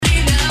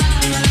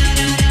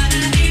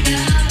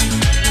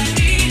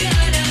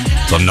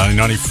From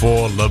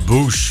 1994, La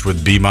Bouche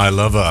with Be My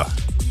Lover.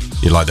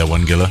 You like that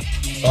one, Gilla?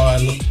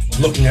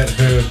 Looking at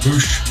her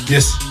Bouche,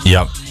 yes.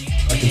 Yep.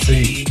 I can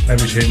see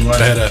maybe she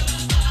had a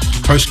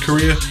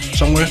post-career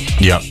somewhere.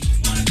 Yep.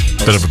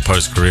 Bit of a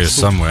post-career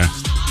somewhere.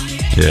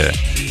 Yeah.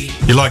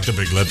 You like the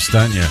big lips,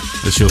 don't you?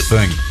 It's your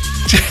thing.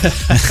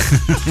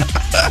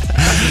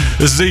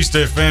 This is East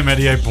FM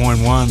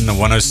 88.1 and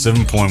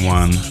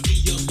 107.1.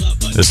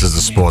 This is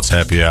the Sports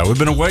Happy Hour. We've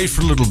been away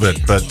for a little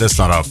bit, but that's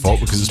not our fault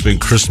because it's been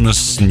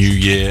Christmas, New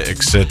Year,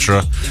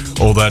 etc.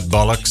 All that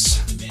bollocks.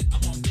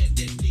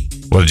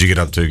 What did you get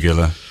up to,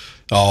 Gilla?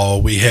 Oh,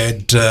 we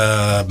had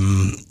not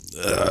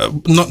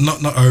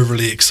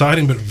overly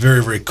exciting, but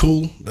very, very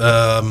cool.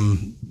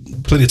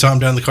 Plenty of time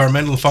down the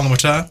Coromandel in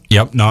Whangamata.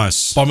 Yep,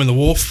 nice. Bombing the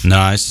wharf.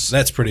 Nice.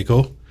 That's pretty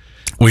cool.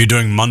 Were you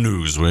doing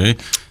manus, were you?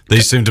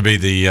 These seem to be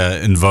the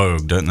in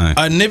vogue, don't they?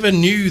 I never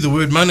knew the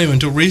word manu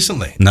until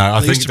recently. No,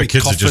 I think the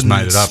kids have just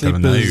made it up,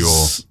 haven't they?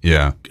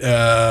 Yeah.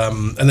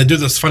 And they do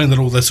this funny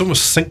little, they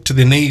almost sink to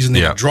their knees and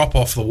then drop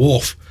off the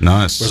wharf.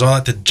 Nice. Whereas I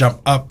like to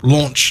jump up,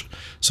 launch,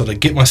 sort of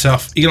get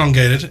myself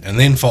elongated and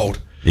then fold.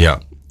 Yeah.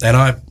 And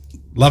I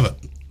love it.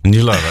 And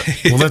you love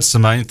it. Well, that's the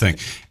main thing.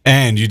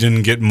 And you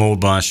didn't get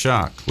mauled by a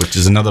shark, which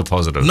is another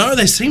positive. No,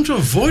 they seem to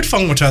avoid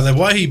Whangamata. They're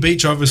Waihi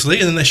Beach, obviously,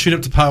 and then they shoot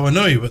up to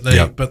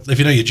Pawanui. But if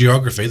you know your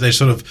geography, they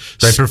sort of...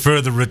 They prefer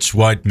the rich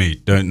white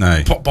meat, don't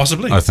they?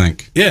 Possibly. I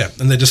think. Yeah,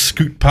 and they just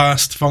scoot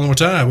past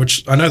Whangamata,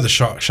 which I know the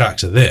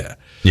sharks are there.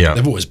 Yeah.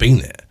 They've always been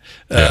there.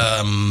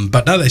 Yeah.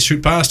 But no, they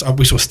shoot past.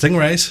 We saw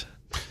stingrays.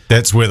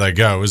 That's where they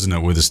go, isn't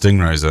it? Where the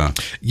stingrays are.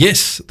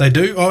 Yes, they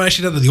do. Oh,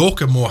 actually, no, the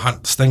orca more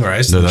hunt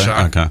stingrays than the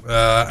shark. Okay.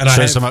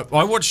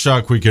 I watch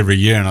Shark Week every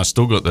year, and I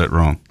still got that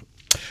wrong.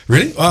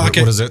 Really? Oh, okay.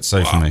 What does that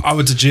say for me? I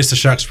would suggest the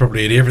sharks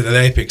probably eat everything,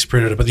 the apex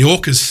predator, but the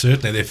orcas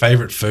certainly their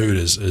favourite food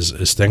is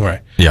stingray.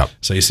 Yeah.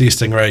 So you see a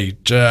stingray, you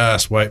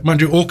just wait.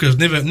 Mind you, orcas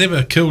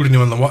never killed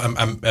anyone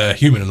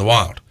human in the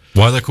wild.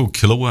 Why are they called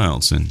killer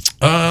whales then?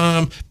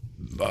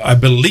 I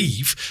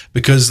believe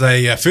because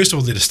they first of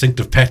all, their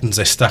distinctive patterns,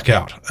 they stuck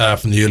out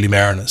from the early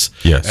mariners.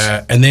 Yes.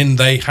 And then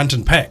they hunt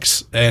in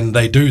packs, and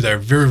they're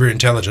very, very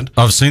intelligent.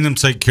 I've seen them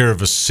take care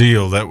of a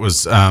seal that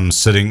was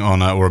sitting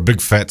on or a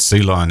big fat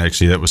sea lion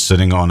actually that was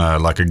sitting on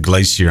like a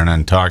glacier in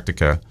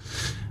Antarctica.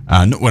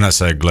 When I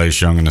say a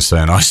glacier, I'm going to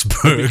say an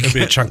iceberg. It'll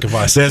be a chunk of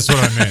ice. That's what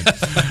I meant.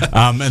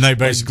 And they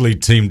basically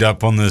teamed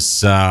up on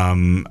this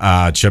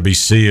chubby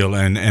seal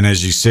and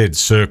as you said,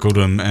 circled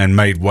him and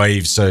made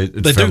waves so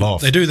it fell off.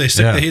 They do. They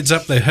stick their heads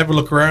up, they have a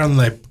look around, and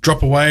they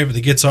drop a wave, and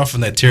it gets off,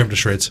 and they tear him to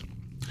shreds.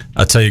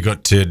 I tell you,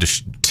 got torn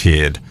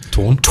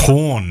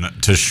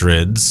to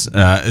shreds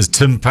is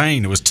Tim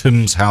Payne. It was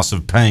Tim's House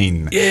of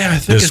Pain. Yeah, I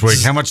think this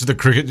week. How much of the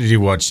cricket did you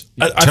watch?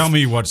 Tell me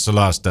you watched the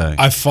last day.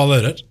 I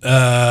followed it.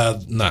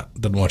 No,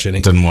 didn't watch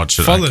any. Didn't watch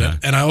it. Followed it,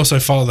 and I also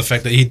follow the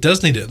fact that he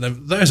does need it.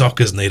 Those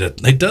ockers need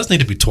it. He does need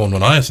to be torn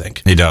one eye, I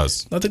think. He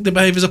does. I think the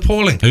behaviour's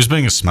appalling. He was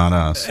being a smart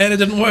ass. And it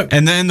didn't work.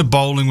 And then the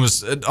bowling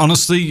was,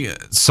 honestly,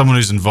 someone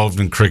who's involved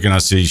in cricket, I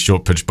see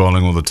short pitch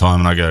bowling all the time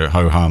and I go,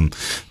 ho-hum.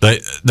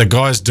 The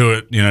guys do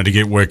it, to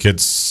get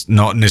wickets,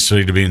 not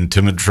necessarily to be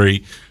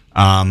intimidatory.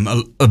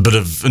 A bit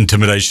of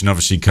intimidation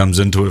obviously comes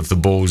into it if the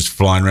ball's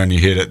flying around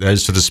your head at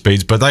those sort of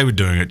speeds, but they were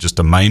doing it just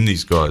to maim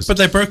these guys. But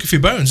they broke a few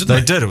bones, didn't they?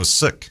 They did. It was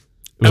sick.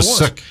 It was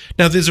sick.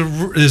 Now there's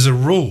a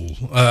rule.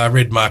 I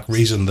read Mark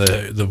Reason,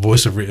 the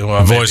voice of reason.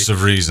 Well, voice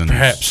of reason.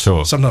 Perhaps.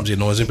 Sure. Sometimes he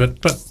annoys him,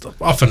 but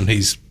often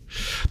he's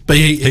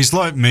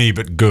like me,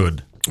 but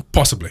good.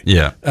 Possibly.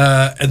 Yeah.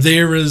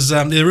 There is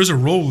a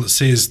rule that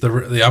says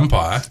the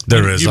umpire.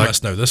 You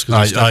must know this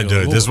because I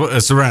do.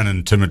 It's around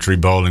intimidatory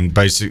bowling,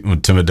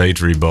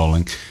 intimidatory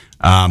bowling.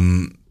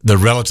 The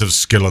relative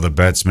skill of the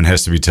batsman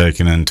has to be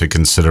taken into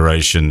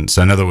consideration.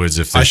 So, in other words,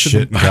 if they're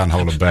shit and can't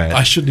hold a bat,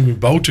 I shouldn't even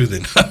bowl to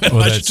then.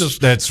 Well,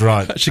 that's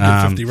right. I should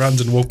get 50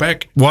 runs and walk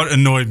back. What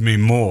annoyed me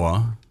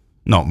more.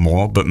 Not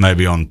more, but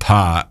maybe on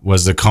par,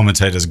 was the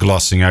commentators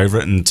glossing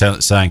over it and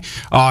saying,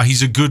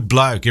 he's a good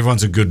bloke.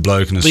 Everyone's a good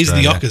bloke in Australia. These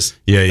are the Ockers.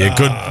 Yeah,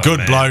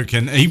 good bloke.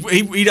 And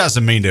he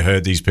doesn't mean to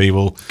hurt these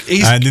people.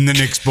 And then the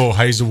next ball,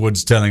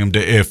 Hazelwood's telling him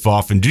to F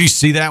off. And did you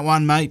see that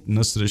one, mate? And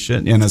this sort of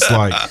shit. And it's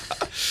like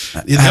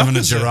having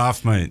a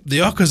giraffe, mate.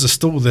 The Ockers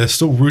they're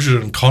still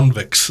rooted in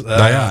convicts. They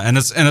are. And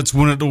it's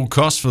win at all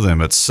costs for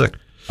them. It's sick.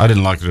 I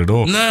didn't like it at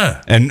all.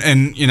 No.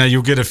 And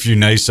you'll get a few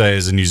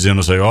naysayers in New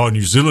Zealand say,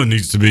 New Zealand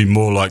needs to be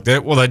more like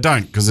that. Well, they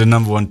don't, because they're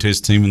number one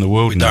test team in the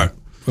world now. No.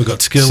 We've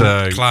got skill,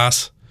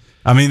 class.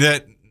 I mean,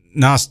 that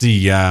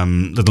nasty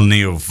little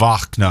Neil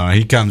Wagner,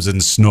 he comes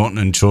in snorting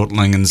and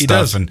chortling and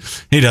stuff. And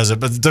he does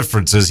it. But the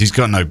difference is he's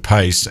got no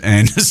pace.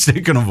 And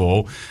second of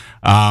all,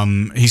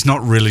 He's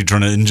not really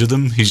trying to injure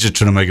them. He's just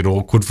trying to make it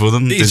awkward for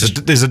them.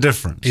 There's a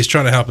difference. He's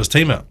trying to help his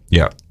team out.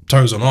 Yeah.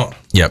 Toes or not.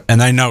 Yep.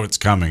 And they know it's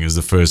coming is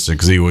the first thing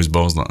because he always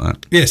bowls like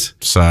that. Yes.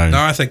 So no,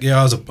 I think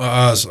I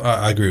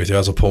agree with you. I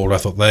was appalled. I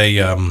thought they need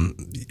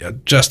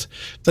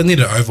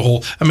an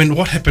overhaul. I mean,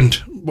 what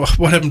happened?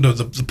 What happened to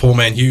the poor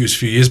man Hughes a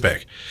few years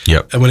back?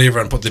 Yep. And when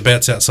everyone put their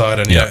bats outside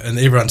and and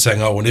everyone's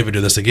saying, "Oh, we'll never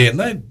do this again,"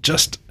 they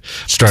just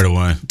straight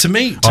away. To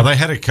me, they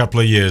had a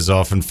couple of years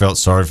off and felt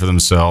sorry for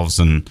themselves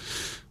and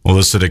all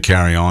this sort of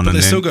carry on. But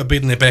they still got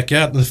beaten in their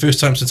backyard the first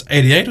time since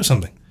 '88 or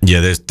something.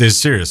 Yeah, there's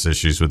serious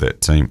issues with that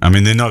team. I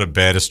mean, they're not a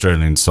bad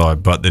Australian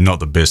side, but they're not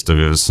the best I've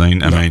ever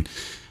seen. I mean,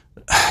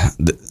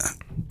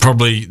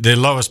 probably their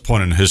lowest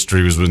point in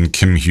history was when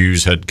Kim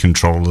Hughes had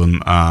control of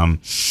them,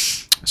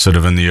 sort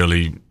of in the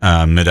early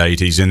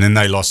mid-'80s, and then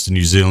they lost to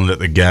New Zealand at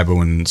the Gabba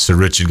when Sir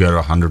Richard got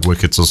 100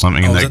 wickets or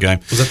something in that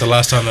game. Was that the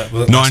last time?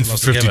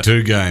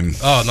 9-52 game.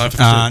 Oh,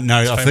 9-52.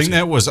 No, I think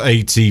that was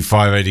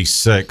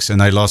 85-86,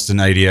 and they lost in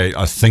 88,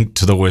 I think,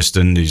 to the West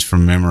Indies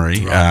from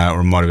memory,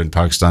 or it might have been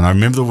Pakistan. I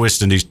remember the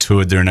West Indies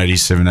toured there in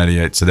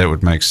 87-88, so that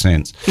would make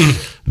sense.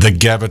 The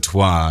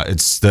Gabatoir,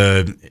 it's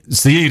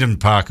the Eden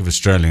Park of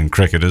Australian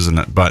cricket, isn't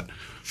it? But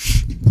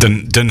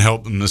didn't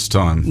help them this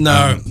time.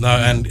 No,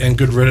 and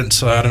good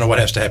riddance. I don't know what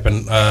has to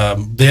happen.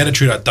 The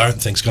attitude I don't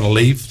think is going to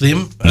leave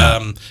them.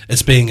 No.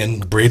 It's being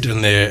inbred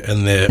in their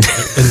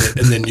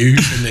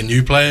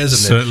new players and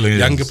certainly their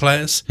younger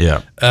players.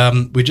 Yeah.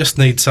 We just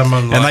need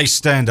someone. And they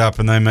stand up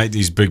and they make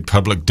these big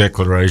public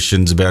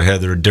declarations about how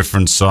they're a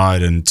different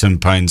side. And Tim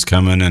Paine's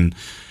come in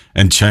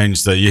and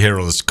change you hear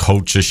all this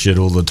culture shit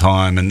all the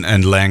time.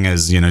 And Lang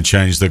has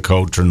changed the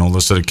culture and all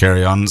this sort of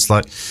carry on. It's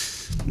like.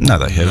 No,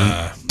 they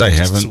haven't. They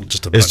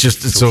haven't.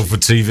 It's all for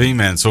TV,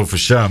 man. It's all for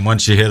show. And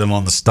once you hear them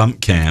on the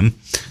stump cam,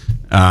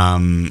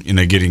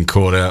 getting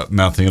caught out,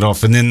 mouthing it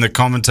off, and then the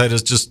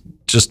commentators just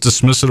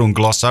dismiss it and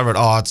gloss over it.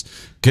 Oh,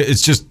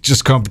 it's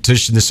just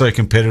competition. They're so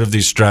competitive, the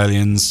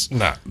Australians.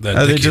 No,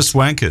 they're just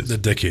wankers. They're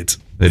dickheads.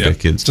 They're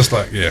dickheads. Just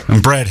like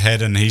And Brad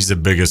Haddon, he's the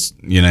biggest,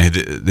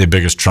 their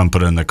biggest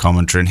trumpeter in the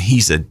commentary, and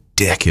he's a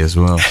dick as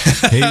well.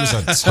 He was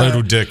a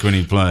total dick when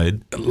he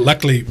played.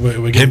 Luckily,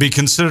 he'd be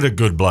considered a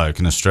good bloke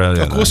in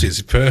Australia. Of course, he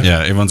is.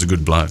 Yeah, everyone's a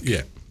good bloke.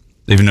 Yeah,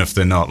 even if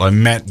they're not. Like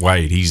Matt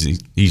Wade,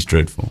 he's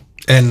dreadful.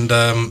 And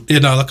I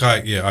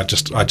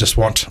just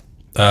want.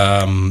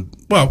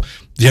 Well,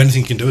 the only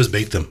thing you can do is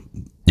beat them.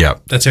 Yeah,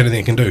 that's the only thing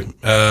you can do.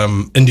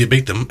 India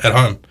beat them at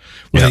home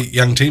with a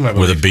young team, I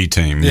believe. With a B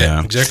team,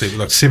 yeah, exactly.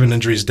 Like 7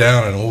 injuries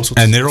down and all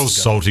sorts. And they're all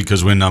salty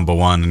because we're number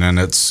one, and then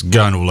it's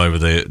going all over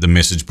the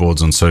message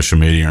boards on social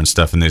media and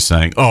stuff, and they're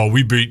saying, "Oh,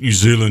 we beat New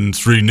Zealand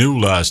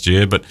 3-0 last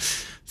year," but.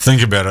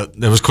 Think about it.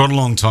 That was quite a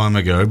long time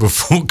ago,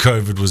 before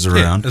COVID was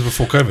around. Yeah, it was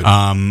before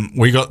COVID.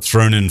 We got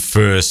thrown in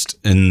first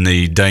in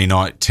the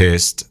day-night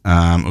test.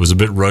 It was a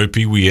bit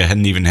ropey. We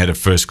hadn't even had a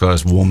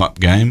first-class warm-up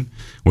game.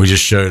 We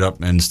just showed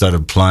up and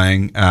started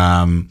playing.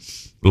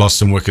 Lost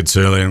some wickets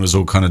early, and it was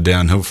all kind of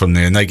downhill from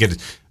there. And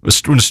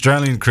when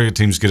Australian cricket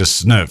teams get a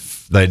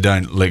sniff, they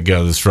don't let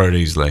go of the throat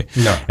easily.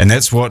 No. And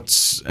that's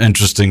what's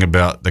interesting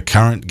about the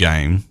current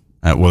game,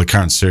 the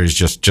current series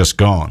just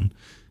gone,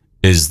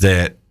 is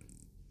that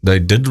they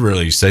didn't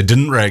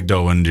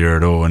ragdoll India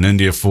at all, and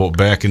India fought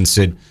back and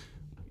said,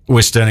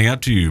 "We're standing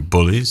up to you,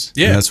 bullies."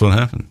 Yeah, and that's what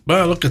happened.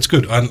 Well, look, it's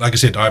good. Like I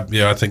said,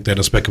 I think they're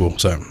despicable.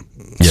 So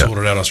sort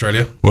it out,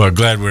 Australia. Well,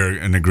 glad we're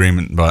in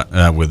agreement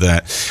with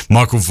that.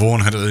 Michael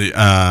Vaughan had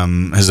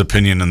his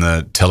opinion in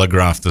the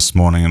Telegraph this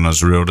morning, and I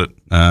was reeled it.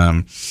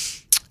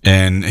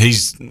 And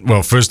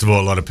first of all,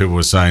 a lot of people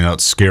were saying, "Oh,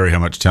 it's scary how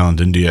much talent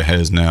India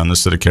has now," and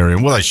this sort of carry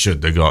on. Well, they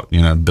should. They got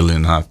 1.5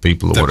 billion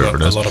people or whatever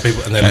it is. A lot of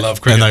people, and they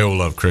love cricket. And they all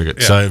love cricket.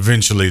 Yeah. So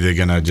eventually, they're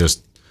going to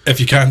just. If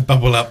you can't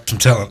bubble up some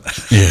talent,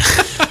 yeah,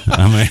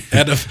 I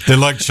mean, they're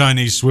like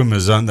Chinese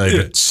swimmers, aren't they?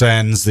 Yeah. But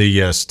sans the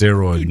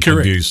steroid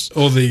abuse,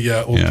 or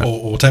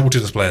or table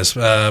tennis players,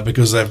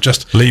 because they've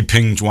just Li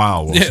Ping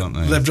Zhao or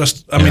something. They've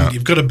just. I mean,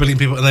 you've got 1 billion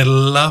people, and they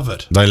love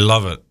it. They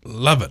love it.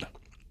 Love it.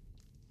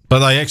 But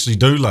they actually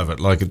do love it.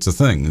 Like, it's a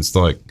thing. It's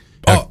like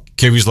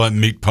Kiwis like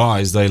meat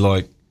pies. They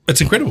like.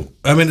 It's incredible.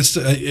 I mean, it's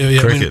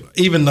cricket. I mean,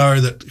 even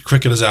though that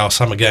cricket is our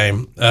summer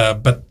game,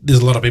 but there's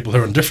a lot of people who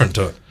are indifferent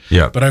to it.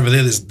 Yeah. But over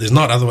there, there's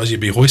not. Otherwise,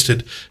 you'd be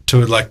hoisted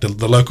to like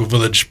the local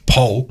village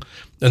pole,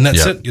 and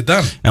that's it. You're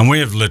done. And we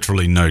have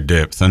literally no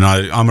depth. And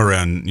I'm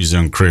around New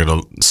Zealand cricket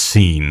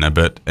scene a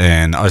bit,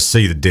 and I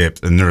see the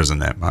depth, and there isn't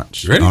that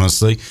much. Really?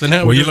 Honestly. Then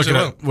how you look at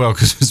it? Well,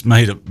 because it's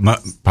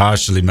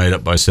partially made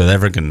up by South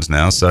Africans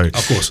now. So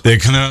of course they're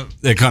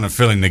kind of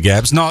filling the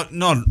gaps. Not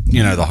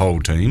the whole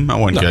team. I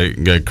won't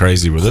go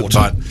crazy with it,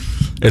 but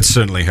it's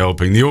certainly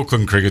helping. The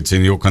Auckland cricket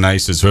team, the Auckland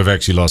Aces, who have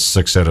actually lost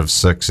 6 out of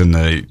 6 in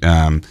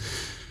the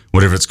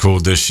whatever it's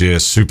called this year,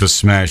 Super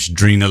Smash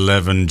Dream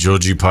 11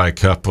 Georgie Pie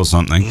Cup or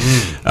something.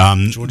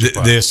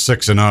 They're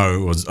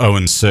 6-0 or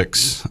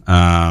 0-6,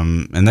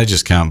 and they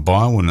just can't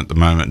buy one at the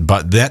moment.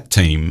 But that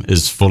team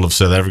is full of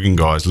South African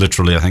guys.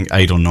 Literally, I think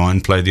 8 or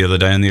 9 played the other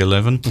day in the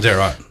 11. Is that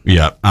right?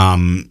 Yeah.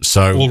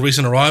 So all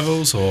recent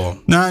arrivals, or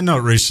no,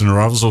 not recent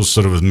arrivals. All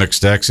sort of with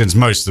mixed accents.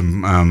 Most of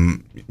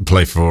them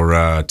play for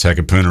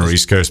Takapuna or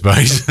East Coast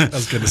Base. I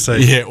was going to say,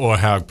 yeah, or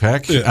Haug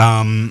Pack.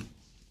 Yeah.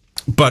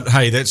 But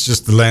hey, that's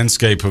just the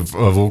landscape of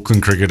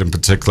Auckland cricket in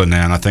particular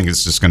now, and I think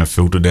it's just going to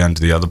filter down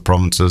to the other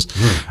provinces.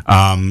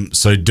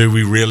 So do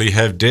we really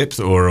have depth,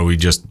 or are we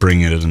just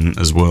bringing it in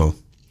as well?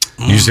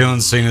 New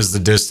Zealand's seen as the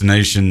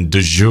destination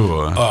du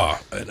jour. Oh,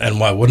 and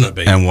why wouldn't it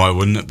be? And why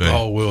wouldn't it be? The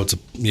whole world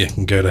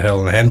can go to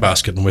hell in a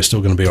handbasket, and we're still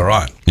going to be all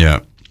right.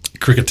 Yeah.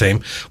 Cricket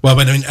team. Well,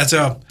 but I mean, that's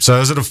our. So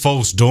is it a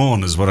false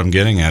dawn? Is what I'm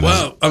getting at?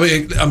 Well, I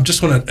mean, I'm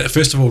just want to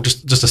first of all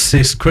just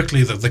assess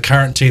quickly the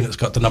current team that's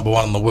got the number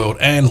 1 in the world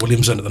and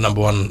Williamson at the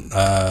number 1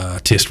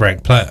 Test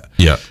ranked player.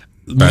 Yeah,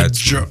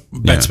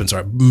 batsmen.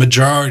 Sorry,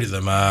 majority of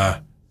them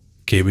are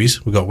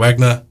Kiwis. We've got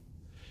Wagner,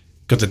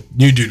 got the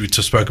new dude we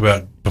just spoke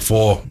about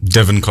before,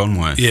 Devon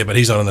Conway. Yeah, but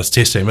he's not on this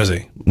Test team, is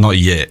he? Not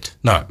yet.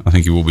 No, I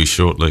think he will be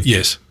shortly.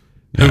 Yes.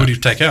 Who would he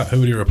take out? Who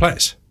would he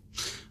replace?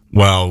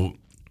 Well,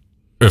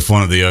 if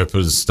one of the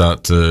openers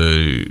start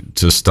to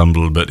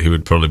stumble a bit, he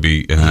would probably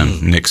be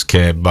next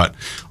cab. But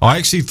I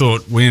actually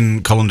thought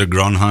when Colin de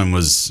Gronholm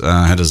was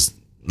had his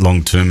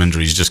long-term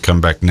injury, he's just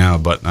come back now,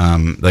 but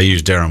they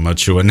used Darren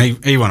Mitchell, and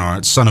he went all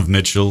right. Son of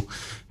Mitchell,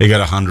 he got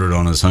 100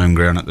 on his home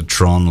ground at the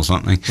Tron or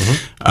something.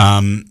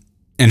 And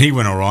he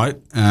went all right.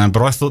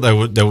 But I thought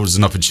there was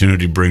an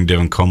opportunity to bring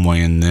Devon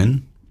Conway in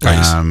then.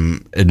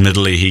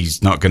 Admittedly,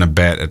 he's not going to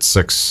bat at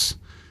 6.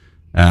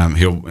 They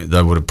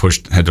would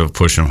have had to have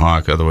pushed him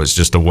higher, otherwise it's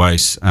just a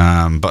waste.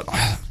 But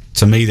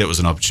to me, that was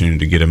an opportunity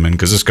to get him in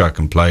because this guy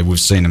can play. We've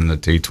seen him in the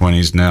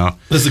T20s now.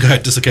 This is the guy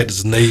who dislocated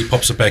his knee,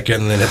 pops it back in,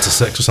 and then hits a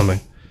 6 or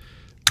something.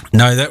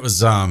 No, that was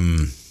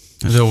someone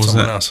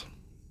else.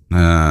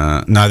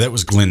 No, that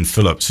was Glenn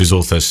Phillips, who's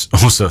also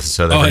South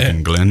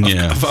African. Glenn.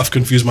 I've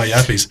confused my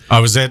yappies.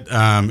 I was at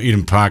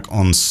Eden Park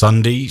on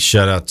Sunday.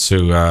 Shout out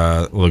to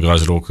all the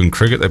guys at Auckland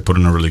Cricket. They put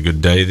in a really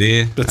good day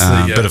there.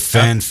 Bit of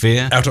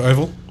fanfare. Outer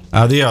Oval.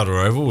 The outer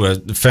oval,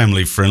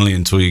 family friendly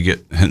until you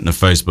get hit in the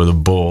face by the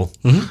ball,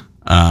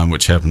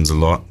 which happens a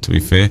lot, to be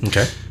fair.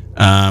 Okay.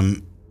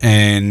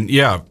 And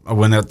yeah, I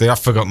went out there. I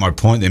forgot my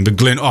point then, but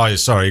Glenn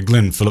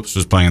Phillips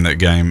was playing in that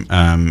game,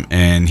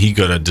 and he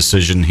got a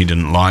decision he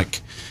didn't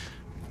like.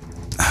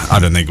 I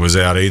don't think it was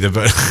out either,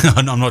 but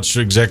I'm not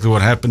sure exactly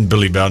what happened.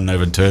 Billy Bowden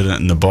overturned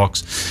it in the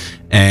box,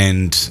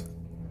 and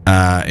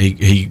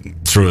he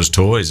threw his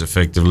toys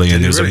effectively,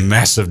 and there was a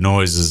massive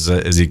noise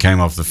as he came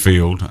off the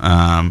field.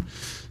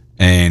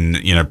 And,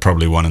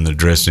 probably one in the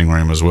dressing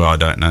room as well. I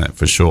don't know that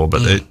for sure,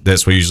 but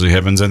that's what usually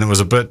happens. And it was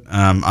a bit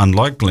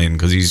unlike Glenn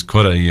because he's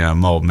quite a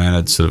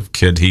mild-mannered sort of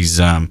kid. He's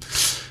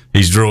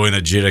real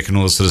energetic and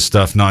all this sort of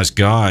stuff. Nice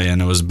guy,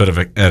 and it was a bit of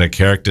out of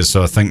character.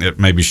 So I think that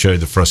maybe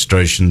showed the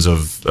frustrations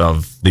of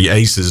the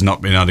Aces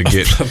not being able to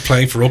get...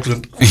 playing for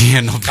Auckland.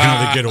 Yeah, not being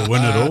able to get a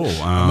win at all.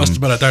 I must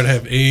admit, I don't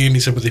have any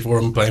sympathy for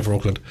him playing for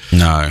Auckland.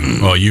 No.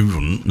 Well, you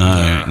wouldn't.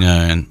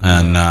 No.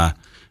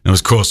 And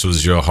of course, it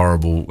was your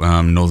horrible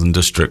Northern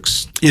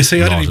Districts. Yeah,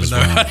 see, I don't even know.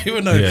 Well. I don't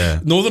even know.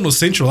 Yeah. Northern or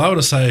Central, I would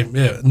have say,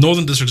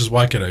 Northern Districts is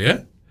Waikato,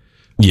 yeah?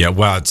 Yeah,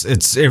 well, it's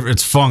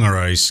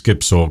Whangarei,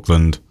 skips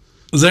Auckland.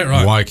 Is that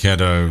right?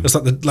 Waikato. It's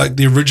like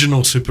the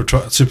original Super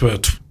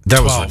 12.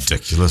 That was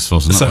ridiculous,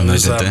 wasn't it, when they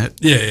did that?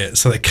 Yeah.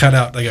 So they cut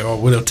out, they go,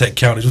 we'll take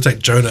counties. We'll take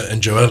Jonah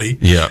and Joeli.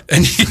 Yeah.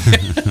 And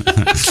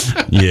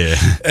yeah.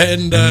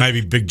 And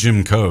maybe Big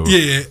Jim Coe.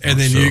 Yeah, and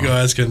then you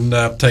guys can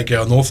take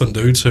our Northern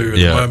dudes who, at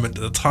the moment,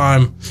 at the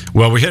time...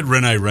 Well, we had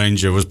Rene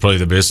Ranger, was probably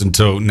the best,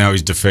 until now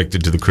he's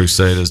defected to the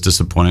Crusaders,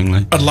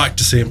 disappointingly. I'd like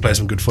to see him play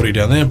some good footy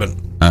down there, but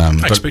I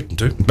expect him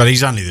to. But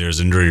he's only there as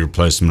injury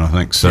replacement, I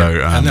think. So,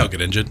 and they'll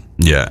get injured.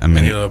 Yeah, I mean...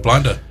 And he'll have a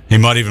blinder. He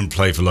might even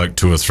play for like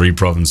 2 or 3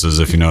 provinces,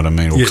 if you know what I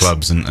mean, or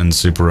clubs in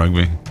Super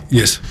Rugby.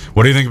 Yes.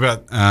 What do you think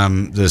about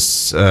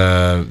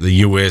the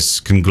US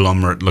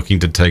conglomerate looking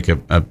to take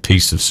a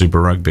piece of Super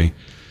Rugby?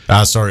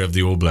 Of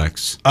the All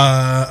Blacks.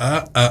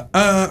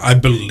 I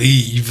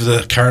believe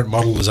the current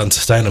model is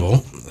unsustainable,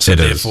 so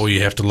therefore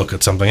you have to look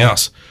at something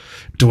else.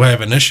 Do I have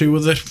an issue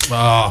with it?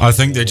 I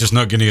think they're just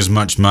not getting as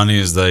much money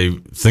as they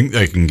think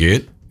they can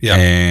get. Yeah.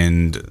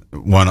 And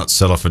why not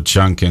sell off a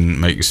chunk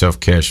and make yourself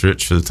cash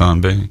rich for the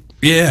time being?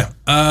 Yeah.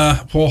 I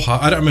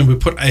don't remember. We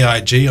put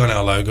AIG on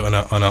our logo on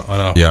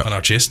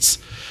our chests,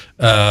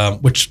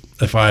 which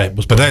if I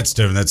was... But that's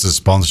different. That's a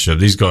sponsorship.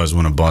 These guys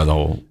want to buy the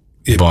whole...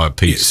 buy a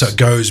piece. So it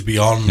goes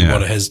beyond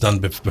what it has done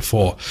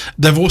before.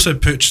 They've also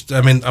purchased,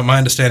 my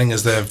understanding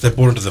is they've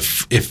bought into the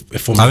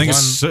Formula 1. I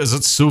think is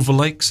it Silver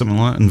Lake, something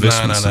like that?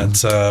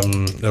 Investments? No,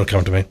 it's, it'll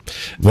come to me.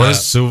 Why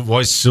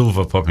is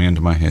silver popping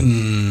into my head?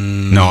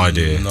 No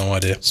idea.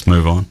 Let's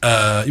move on.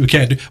 We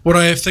can't do... What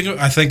I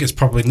think it's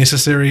probably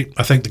necessary.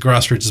 I think the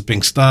grassroots is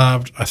being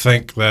starved. I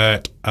think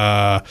that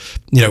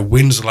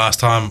When's the last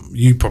time,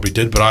 you probably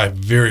did, but I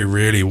very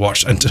rarely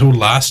watched until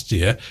last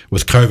year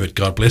with COVID,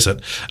 God bless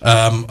it.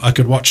 I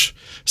could watch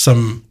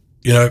some,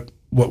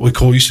 what we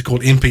used to call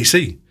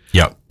NPC.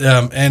 Yep.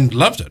 And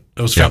loved it.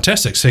 It was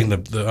fantastic seeing I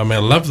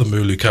love the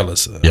Mulu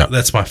colours.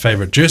 That's my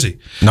favourite jersey.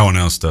 No one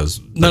else does,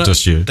 but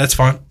just you. That's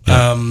fine.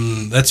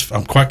 I'm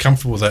quite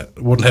comfortable with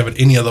that. Wouldn't have it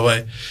any other way.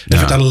 In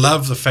fact, I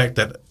love the fact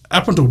that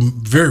up until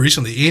very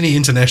recently, any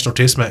international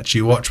test match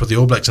you watch with the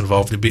All Blacks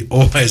involved, there'd be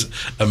always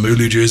a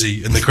Mulu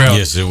jersey in the crowd.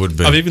 Yes, it would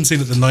be. I've even seen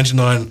it at the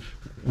 99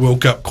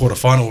 World Cup quarter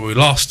final where we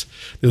lost.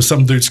 There was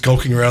some dude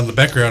skulking around the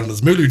background in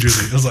his Mulu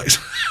jersey. I was like,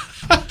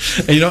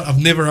 and I've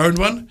never owned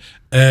one.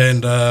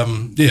 And I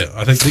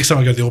think next time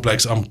I go to the All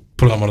Blacks, I'm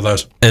putting on one of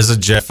those. As a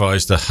Jeff, I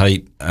used to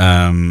hate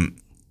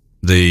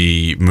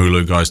the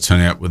Mulu guys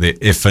turning up with their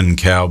effing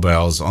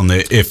cowbells on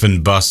their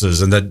effing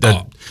buses, and they'd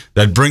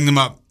bring them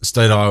up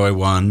State Highway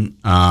 1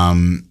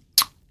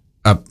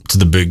 up to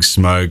the big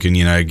smoke, and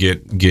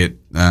get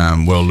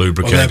well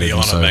lubricated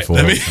and so forth.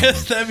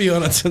 They'd be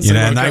on it.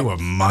 And they were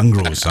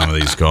mongrels. Some of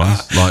these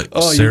guys,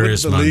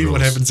 serious you wouldn't believe mongrels.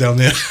 what happens down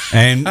there.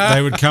 And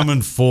they would come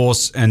in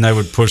force, and they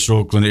would push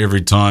Auckland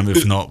every time,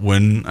 if not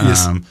win.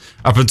 Yes.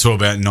 Up until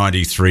about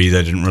 93,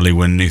 they didn't really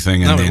win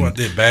anything. And No, then, we went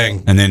there,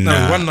 bang. And then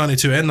we won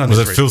 92 and 93.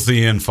 was it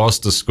filthy Ian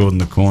Foster scored in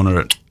the corner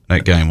at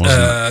that game,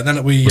 wasn't it?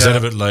 Then Was that a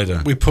bit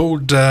later? We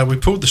pulled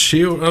the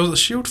Shield. Was the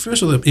Shield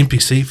first or the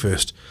NPC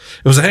first?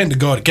 It was a hand to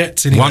God.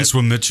 Gats anyway. Once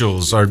were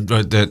Mitchell's. I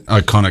wrote that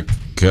iconic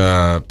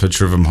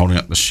picture of him holding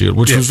up the shield,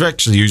 which was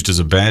actually used as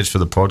a badge for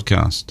the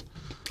podcast.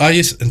 Oh,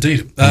 yes,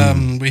 indeed.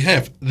 We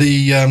have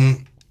the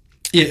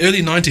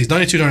early 90s.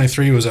 92,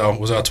 93 was our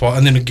twat,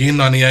 and then again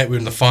 98 we were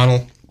in the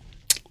final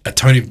at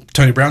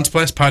Tony Brown's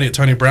place, party at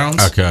Tony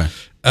Brown's. Okay.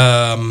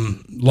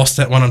 Lost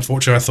that one,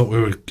 unfortunately. I thought we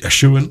were a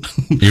shoo-in.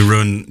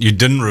 You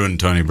didn't ruin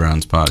Tony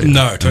Brown's party.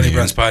 No, Tony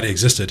Brown's party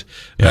existed.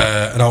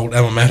 An old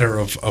alma mater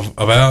of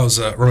ours,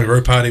 Romy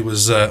Rowe Party,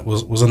 was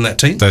in that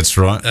team. That's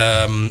right.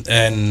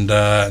 And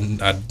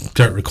I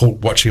don't recall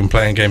watching him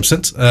playing games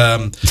since.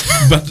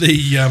 But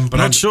I'm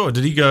not sure.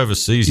 Did he go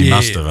overseas? He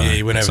must have. Yeah,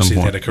 he went overseas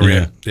and had a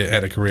career. Yeah,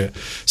 had a career.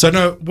 So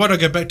no, why don't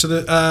I go back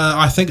to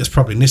I think it's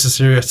probably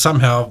necessary.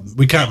 Somehow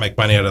we can't make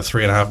money out of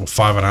 3.5 or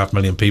 5.5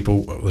 million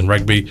people in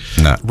rugby.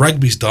 No.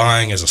 Rugby's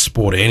dying as a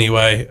sport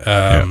anyway.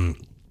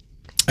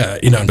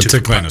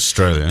 Particularly in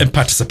Australia. And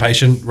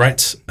participation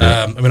rates.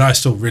 I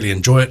still really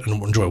enjoy it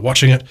and enjoy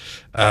watching it.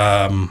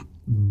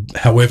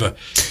 However,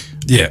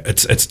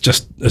 it's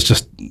just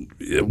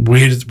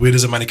where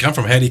does the money come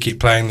from? How do you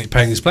keep paying these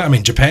players? I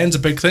mean, Japan's a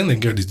big thing. They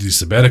can go to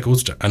these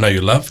sabbaticals. I know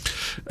you love.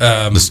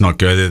 Let's not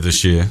go there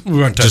this year.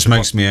 We won't touch. Just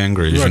makes me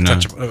angry. We won't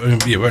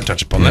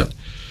touch upon that.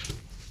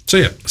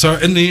 So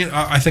in the end,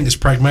 I think it's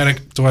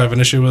pragmatic. Do I have an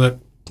issue with it?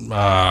 No.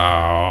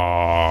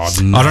 I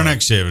don't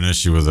actually have an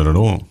issue with it at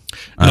all.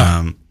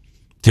 No.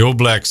 The All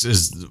Blacks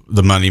is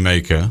the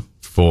moneymaker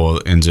for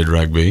NZ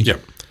Rugby.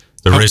 Yep.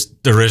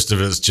 The rest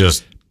of it's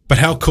just. But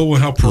how cool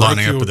and how parochial.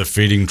 Lining up with a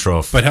feeding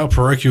trough. But how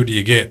parochial do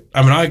you get?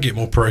 I mean, I get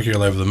more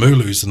parochial over the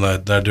Mulus than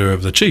I do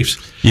over the Chiefs.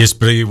 Yes,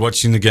 but are you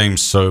watching the game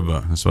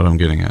sober? That's what I'm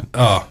getting at.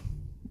 Oh.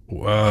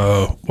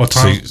 What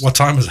time? What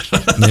time is it?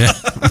 Yeah.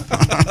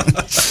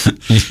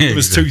 It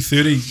was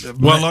 2:30.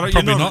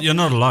 Well, you're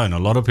not alone. A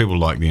lot of people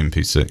like the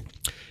NPC.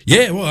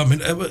 Yeah, well, I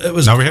mean, it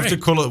was. No, we have to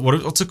call it.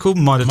 What's it called?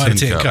 Mitre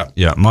 10 Cup.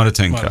 Yeah, Mitre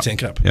 10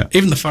 Cup. Yeah.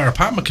 Even the Farah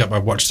Palmer Cup, I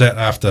watched that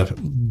after.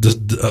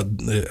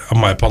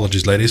 My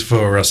apologies, ladies,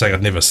 for saying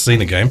I'd never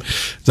seen a game.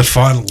 The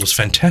final was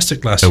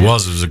fantastic last year. It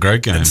was a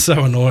great game. It's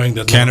so annoying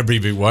that Canterbury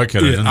beat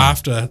Waikato, didn't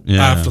after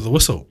the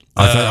whistle.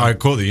 I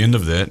caught the end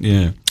of that.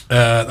 Yeah.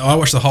 I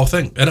watched the whole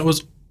thing, and it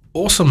was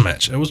awesome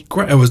match. It was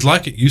great. It was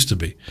like it used to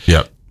be.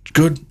 Yep.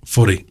 Good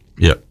footy.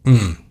 Yep.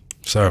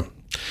 So.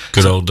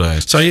 Good old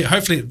days. So yeah,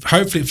 hopefully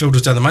it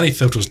filters down. The money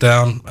filters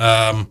down.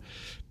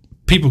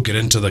 People get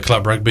into the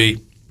club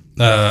rugby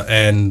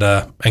and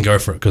go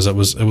for it because it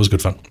was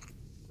good fun.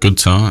 Good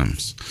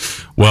times.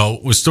 Well,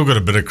 we've still got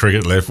a bit of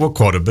cricket left. Well,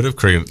 quite a bit of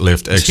cricket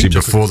left actually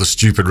before the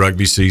stupid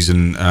rugby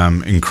season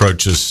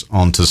encroaches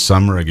onto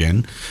summer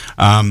again.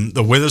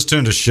 The weather's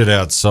turned to shit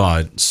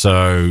outside,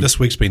 so this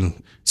week's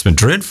been. It's been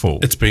dreadful.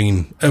 It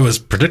was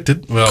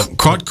predicted. Well,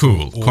 quite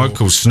cool. Quite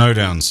cool. Snow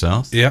down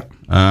south. Yeah.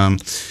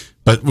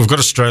 But we've got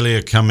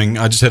Australia coming.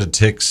 I just had a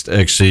text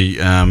actually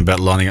about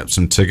lining up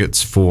some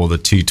tickets for the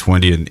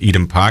T20 in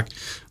Eden Park.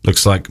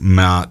 Looks like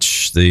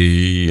March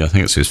I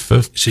think it says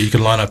 5th. So you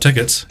can line up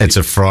tickets. It's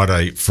a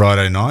Friday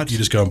night. You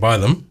just go and buy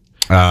them.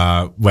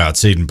 Well,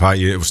 it's Eden Park.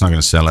 It's not going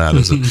to sell out,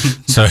 is it?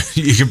 So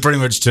you can pretty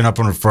much turn up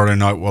on a Friday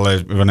night while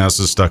everyone else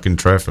is stuck in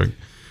traffic.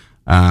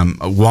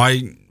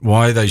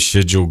 Why they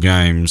schedule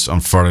games on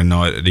Friday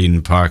night at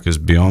Eden Park is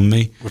beyond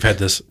me. We've had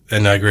this,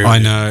 and I agree with you. I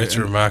know. It's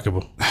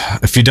remarkable.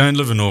 If you don't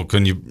live in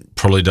Auckland, you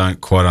probably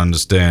don't quite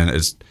understand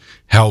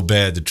how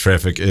bad the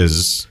traffic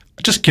is.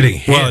 Just getting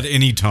here. Well, at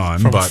any time.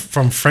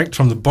 From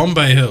the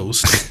Bombay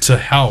Hills to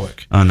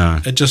Howick. I know.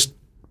 It just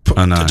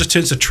I know. It just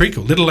turns to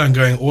treacle, let alone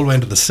going all the way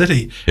into the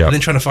city Yep. and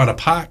then trying to find a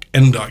park.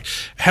 And like,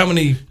 how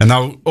many? And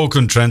now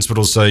Auckland Transport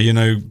will say,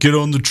 get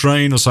on the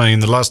train or something.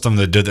 And the last time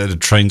they did that, the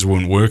trains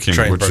weren't working,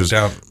 Train which broke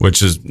down.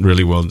 which is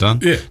really well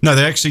done. Yeah. No,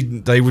 they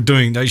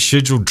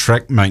scheduled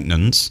track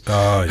maintenance.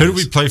 Oh, Who did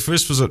we play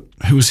first?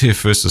 Who was here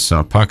first this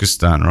summer?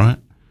 Pakistan, right?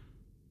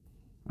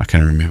 I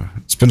can't remember.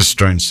 It's been a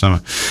strange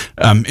summer.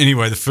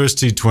 Anyway, the first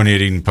T20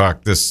 at Eden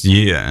Park this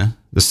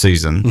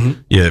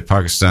season,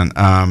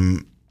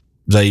 Pakistan.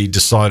 They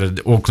decided,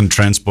 Auckland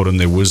Transport in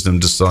their wisdom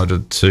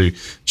decided to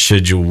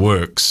schedule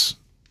works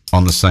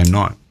on the same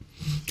night.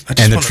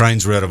 And the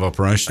trains were out of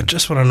operation. I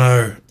just want to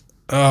know,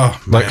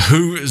 like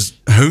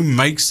who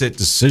makes that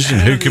decision?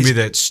 Who can be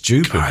that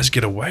stupid? guys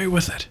get away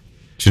with it?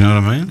 Do you know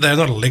what I mean? They're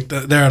not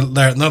elected. They're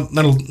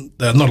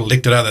not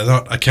elected. Are they? They're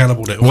not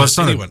accountable to Well,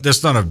 anyone.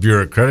 that's not a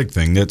bureauctic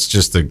thing. That's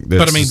just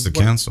the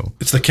council.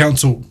 It's the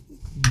council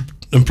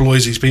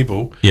employs these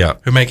people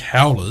who make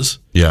howlers,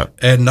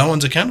 and no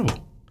one's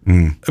accountable. I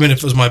mean, if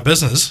it was my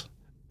business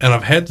and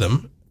I've had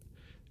them,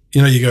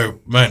 you go,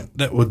 man,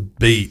 that would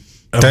be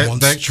monstrous.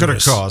 That could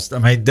have cost. I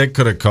mean, that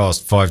could have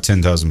cost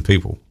 5,000-10,000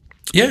 people.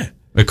 Yeah,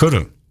 it could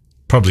have.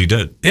 Probably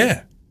did.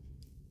 Yeah.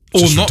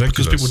 Or not,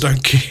 because people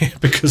don't care,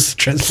 because the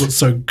transport's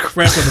so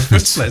crap in the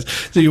first place.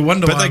 So you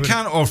wonder why. But they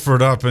can't offer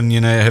it up and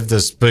have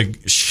this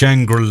big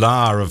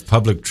Shangri-La of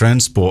public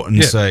transport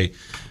and say,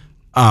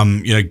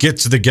 get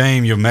to the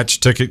game, your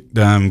match ticket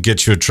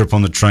gets you a trip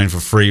on the train for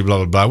free, blah,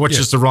 blah, blah, which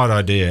is the right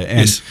idea.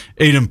 And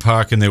Eden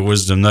Park, in their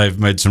wisdom, they've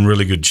made some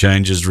really good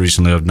changes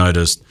recently, I've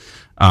noticed,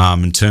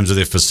 in terms of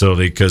their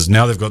facility, because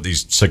now they've got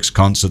these 6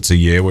 concerts a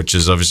year, which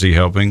is obviously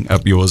helping.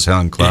 Up yours,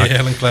 Helen Clark. Yeah,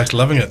 Helen Clark's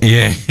loving it.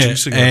 Yeah.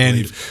 Juicing, I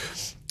believe.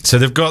 So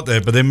they've got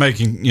that, but they're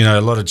making a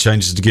lot of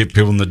changes to get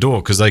people in the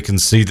door because they can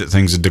see that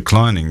things are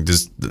declining.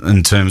 Just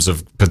in terms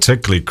of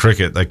particularly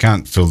cricket, they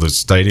can't fill the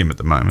stadium at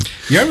the moment.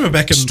 You remember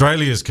back in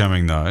Australia's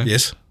coming though,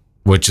 yes,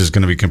 which is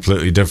going to be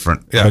completely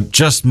different. Yeah. But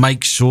just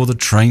make sure the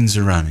trains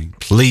are running,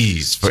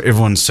 please, for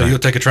everyone's sake. So you'll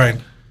take a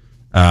train?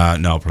 No,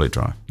 I'll probably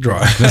drive.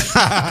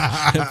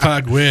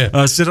 Park where?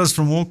 I said I was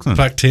from Auckland.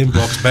 Park 10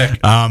 blocks back.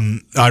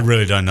 I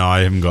really don't know. I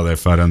haven't got that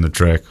far down the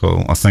track.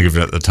 Or I think of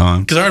it at the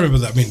time. Because I remember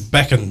that. I mean,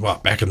 back in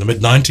the mid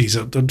 '90s,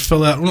 it would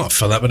fill out. Well, not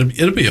fill out, but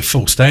it'd be a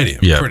full stadium,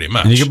 pretty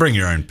much. And you could bring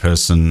your own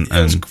person. It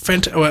was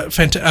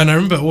fantastic. And I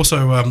remember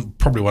also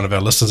probably one of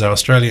our listeners, our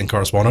Australian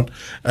correspondent,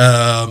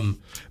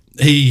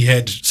 he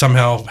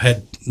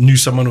knew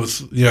someone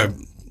with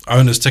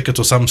owners tickets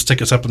or some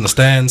tickets up in the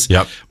stands.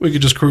 Yep. We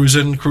could just cruise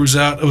in, cruise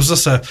out. It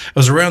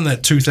was around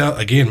that 2000,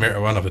 again,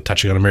 one of it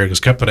touching on America's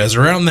Cup, but it was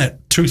around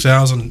that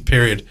 2000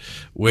 period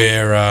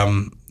where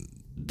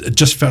it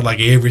just felt like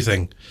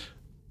everything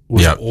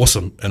was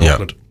awesome in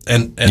Auckland.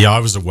 And I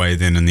was away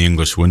then in the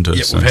English winter.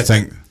 Yeah, so we've had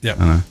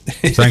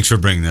thanks for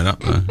bringing that up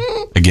though,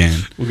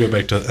 again. We'll go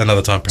back to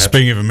another time perhaps.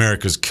 Speaking of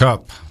America's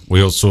Cup,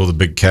 we all saw the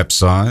big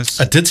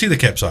capsize. I did see the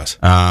capsize.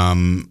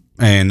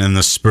 And in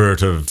the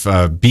spirit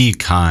of be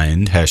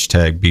kind,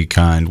 #be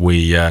kind,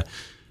 we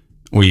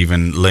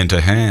even lent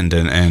a hand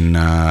and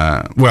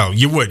well,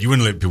 you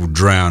wouldn't let people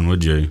drown,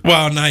 would you?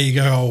 Well, no, you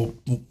go.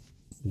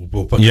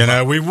 We'll put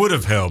we would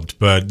have helped,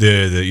 but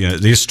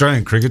the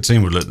Australian cricket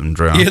team would let them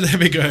drown. Yeah, they'd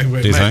be going.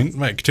 Do you think?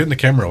 Mate, turn the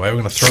camera away. We're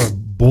going to throw a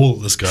ball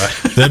at this guy.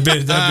 they'd be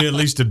at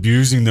least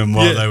abusing them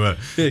while they were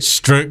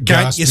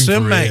Can't you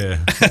swim, mate? Air.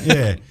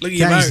 Yeah, Look at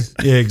your mouth.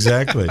 Yeah,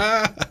 exactly.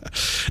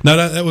 No,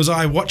 that was.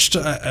 I watched.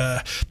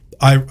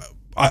 I've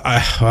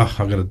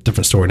got a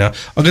different story now.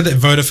 I got that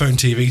Vodafone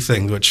TV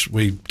thing, which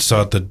we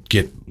decided to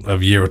get a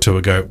year or two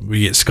ago.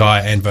 We get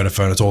Sky and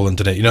Vodafone. It's all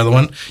internet. You know the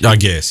one? I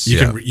guess. You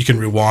can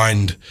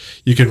rewind.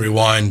 You can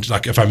rewind.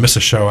 Like if I miss a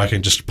show, I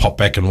can just pop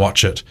back and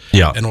watch it.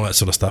 Yeah. And all that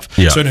sort of stuff.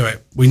 Yeah. So anyway,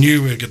 we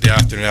knew we'd get the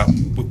afternoon out.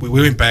 We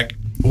went back,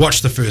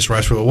 watched the first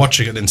race. We were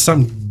watching it, and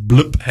some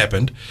blip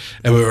happened,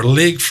 and we were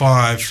leg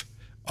 5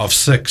 of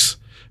 6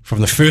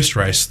 from the first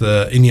race,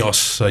 the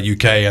Ineos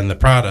UK and the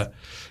Prada.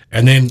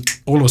 And then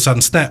all of a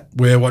sudden, snap,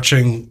 we're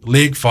watching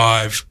leg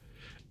 5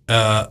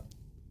 of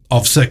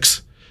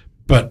 6,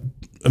 but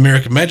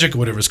American Magic or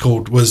whatever it's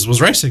called was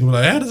racing. We're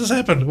like, how does this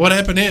happen? What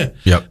happened here?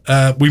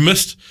 Yep. We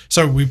missed,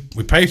 so we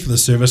paid for the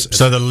service.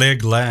 So the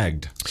leg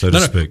lagged, so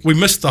to speak. We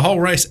missed the whole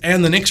race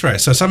and the next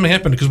race. So something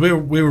happened because we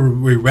were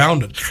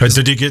rewounded. But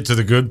did you get to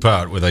the good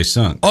part where they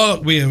sunk?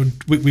 Oh,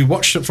 we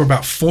watched it for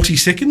about 40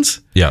 seconds.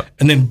 Yeah.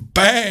 And then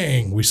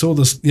bang, we saw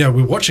this. We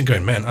were watching,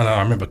 going, man. And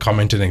I remember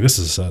commenting, "This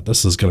is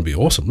going to be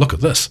awesome. Look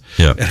at this."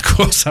 Yeah. And of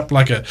course, up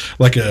like a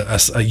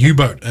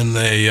U-boat in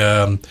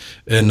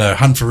the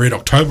Hunt for Red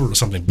October or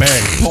something.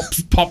 Bang,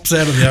 pops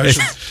out of the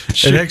ocean.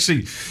 It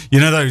actually,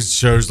 those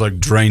shows like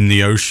Drain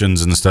the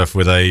Oceans and stuff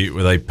where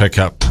they pick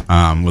up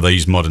where they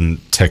use modern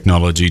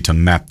technology to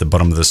map the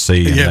bottom of the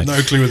sea. You have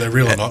no clue whether they're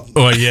real or not.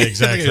 Oh yeah,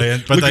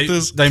 exactly. But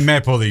they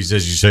map all these,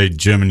 as you say,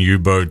 German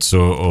U-boats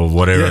or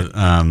whatever,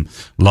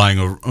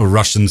 lying or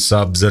Russian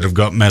subs that have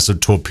got massive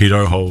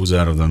torpedo holes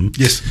out of them.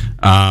 Yes.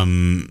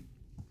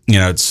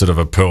 It's sort of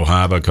a Pearl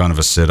Harbor kind of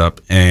a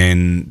setup,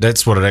 and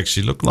that's what it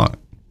actually looked like.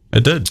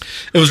 It did.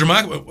 It was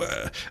remarkable.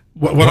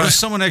 What if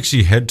someone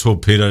actually had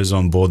torpedoes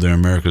on board their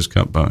America's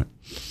Cup boat?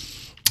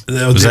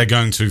 Was that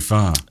going too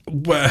far?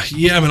 Well,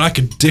 yeah, I mean, I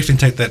could definitely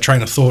take that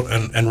train of thought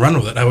and run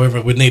with it.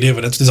 However, we'd need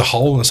evidence. There's a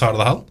hole in the side of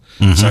the hull,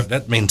 so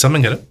that means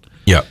something hit it.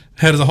 Yeah.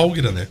 How did the hole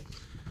get in there?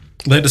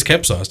 They just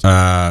capsized.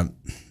 I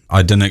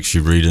didn't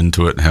actually read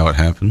into it how it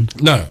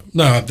happened. No,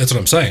 that's what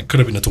I'm saying. Could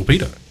have been a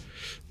torpedo.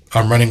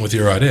 I'm running with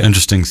your idea.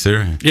 Interesting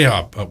theory.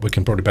 Yeah, we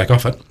can probably back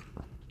off it.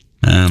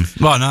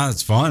 Well, no,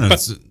 it's fine.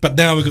 But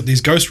now we've got these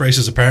ghost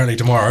races apparently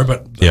tomorrow.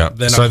 But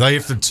so they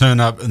have to turn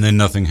up and then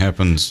nothing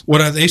happens.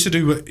 What they used to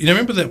do,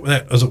 remember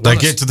that was it they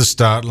get to the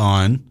start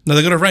line. No,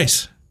 they got a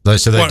race. They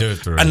do it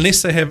through.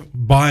 Unless they have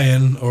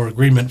buy-in or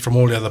agreement from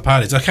all the other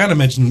parties. I can't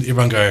imagine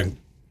everyone going,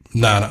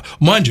 no.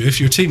 Mind you, if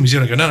your team is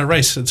going to go, no,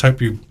 race, let's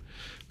hope you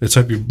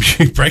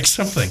break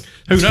something.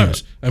 Who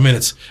knows? I mean,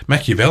 it's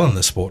Machiavellian,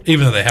 this sport,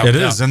 even though they help it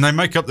is, and they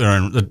make up their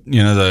own.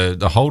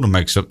 The holder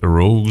makes up the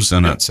rules,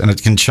 and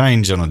it can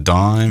change on a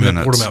dime.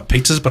 And brought them out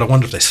pizzas, but I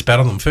wonder if they spat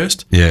on them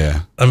first.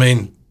 Yeah, I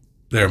mean,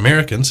 they're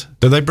Americans.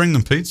 Did they bring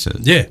them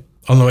pizzas? Yeah,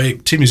 on the way,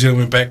 Team New Zealand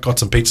went back, got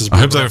some pizzas. I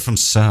hope they were from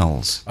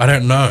Sal's. I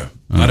don't know.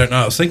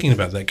 I was thinking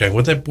about that. Going,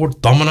 would they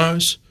bought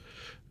Domino's?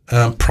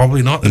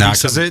 Probably not. No,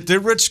 because they're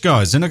rich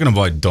guys. They're not going to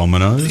buy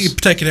Domino's. You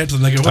take it out to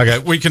them. They go, okay,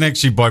 we can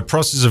actually, by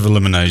process of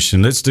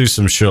elimination, let's do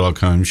some Sherlock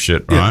Holmes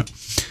shit, right?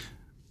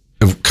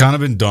 Yeah. It can't have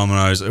been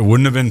Domino's. It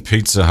wouldn't have been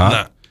Pizza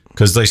Hut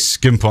because they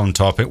skimp on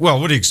top. Well,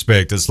 what do you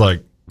expect? It's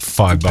like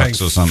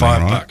 $5 or something,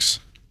 right? $5.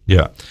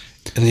 Yeah.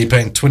 And you're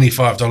paying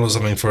 $25,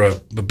 I mean, for a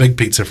big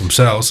pizza from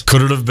Sal's.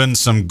 Could it have been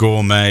some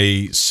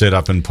gourmet set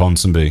up in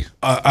Ponsonby?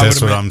 That's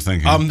what I'm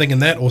thinking. I'm thinking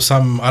that, or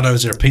some, I don't know,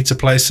 is there a pizza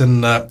place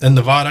in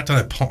the Viaduct?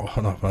 I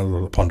don't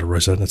know,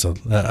 Ponderosa, that's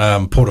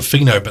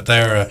Portofino, but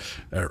they're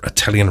an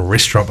Italian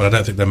restaurant, but I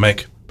don't think they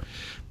make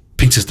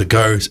pizzas to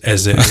go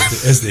as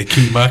their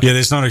key market. Yeah,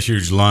 there's not a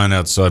huge line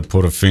outside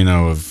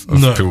Portofino of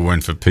people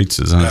went for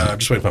pizzas.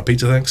 Just waiting for my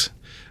pizza, thanks.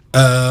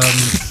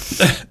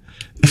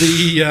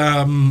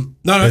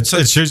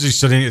 It's usually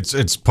sitting.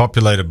 It's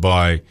populated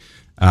by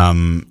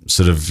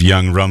sort of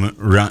young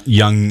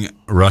Russian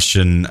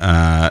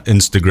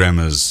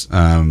Instagrammers,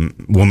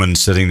 women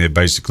sitting there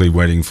basically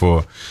waiting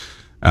for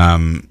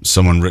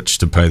someone rich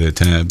to pay their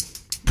tab.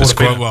 It's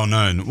quite well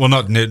known. Well,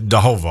 not the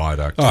whole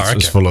Viaduct.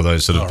 It's full of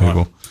those sort of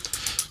people. Right.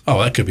 Oh,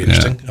 that could be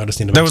interesting. I just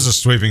need to. That was a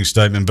sweeping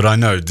statement, but I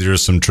know there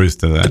is some truth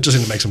to that. I just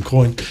need to make some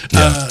coin.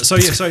 So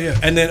yeah,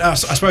 and then I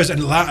suppose,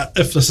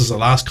 if this is the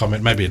last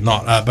comment, maybe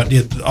not. But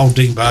yeah, old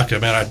Dean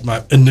Barker, man,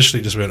 I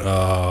initially just went,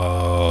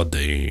 "Oh,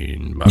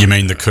 Dean Barker." You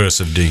mean the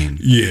curse of Dean?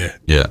 Yeah.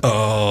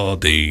 Oh,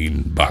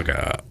 Dean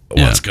Barker,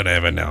 what's going to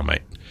happen now,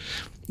 mate?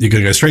 You're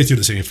going to go straight through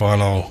the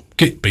semi-final,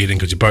 get beaten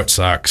because your boat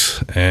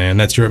sucks, and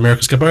that's your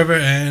America's Cup over,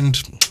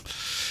 and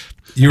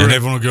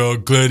everyone will go,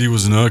 "Glad he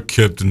was an arc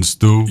captain,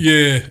 Stu."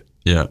 Yeah.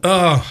 Yeah.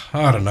 Oh,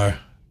 I don't know.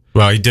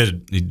 Well, he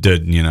did,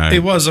 He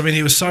was. I mean,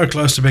 he was so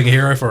close to being a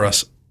hero for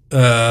us.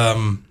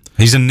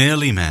 He's a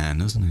nearly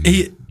man, isn't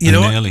he?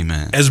 Nearly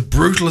man. As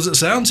brutal as it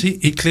sounds,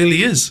 he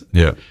clearly is.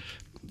 Yeah.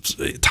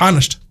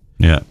 Tarnished.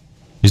 Yeah.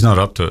 He's not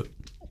up to it.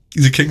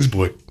 He's a King's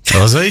boy.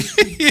 Was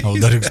he? Oh,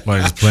 that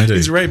explains plenty.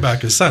 He's Ray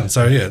Barker's son,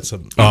 so yeah.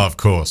 Of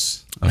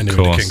course. Of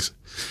course.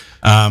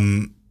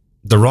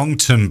 The wrong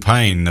Tim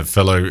Payne, the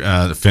fellow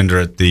defender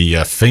at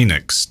the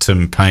Phoenix,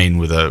 Tim Payne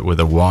with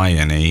a Y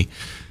in E,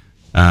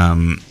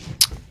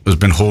 has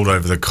been hauled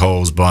over the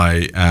coals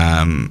by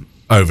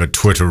over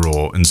Twitter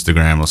or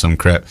Instagram or some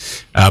crap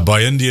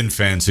by Indian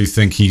fans who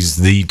think he's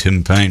the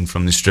Tim Payne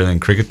from the Australian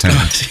cricket team.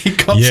 He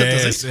cops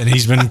it, does he? And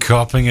he's been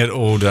copping it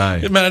all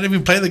day. Man, I didn't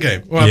even play the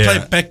game. Well, I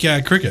played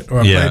backyard cricket, or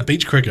I played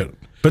beach cricket.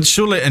 But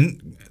surely,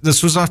 and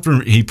this was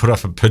after he put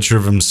up a picture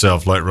of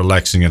himself, like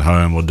relaxing at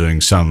home or doing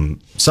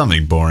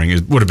something boring.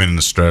 It would have been in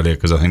Australia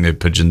because I think they're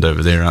pigeoned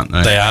over there, aren't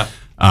they? They are.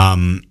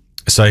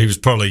 So he was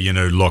probably,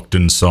 locked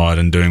inside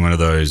and doing one of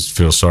those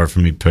feel sorry for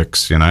me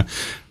pics,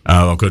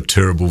 I've got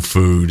terrible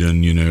food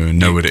and, and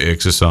nowhere to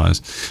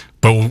exercise.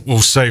 But we'll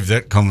save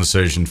that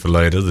conversation for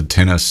later, the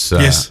tennis,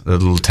 the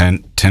little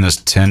tennis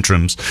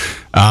tantrums.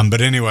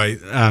 But anyway,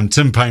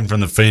 Tim Payne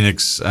from the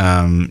Phoenix,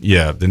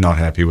 they're not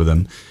happy with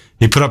him.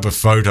 He put up a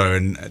photo,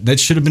 and that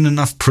should have been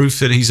enough proof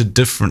that he's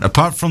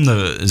apart from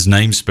his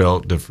name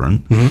spelled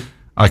different. Mm-hmm.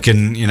 I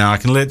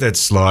can let that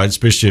slide,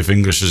 especially if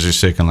English is your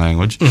second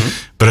language.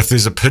 Mm-hmm. But if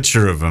there's a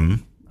picture of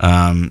him,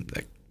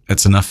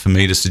 that's enough for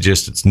me to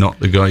suggest it's not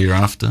the guy you're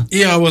after.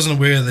 Yeah, I wasn't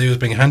aware that he was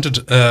being hunted,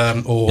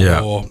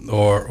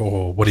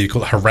 or what do you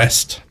call it,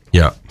 harassed.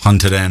 Yeah,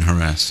 hunted and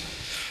harassed.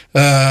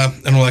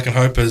 And all I can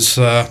hope is,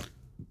 I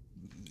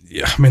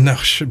mean, I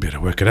should be able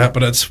to work it out,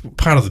 but it's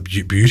part of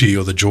the beauty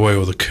or the joy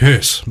or the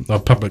curse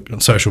of public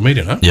and social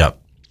media, no? Yeah,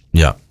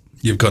 yeah.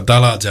 You've got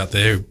dullards out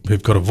there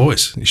who've got a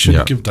voice. You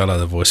shouldn't give dullard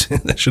a voice.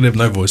 They should have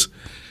no voice.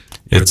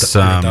 It's it's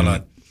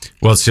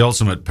the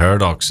ultimate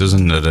paradox,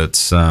 isn't it?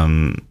 It's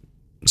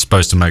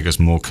supposed to make us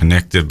more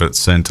connected, but at the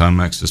same time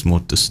makes us more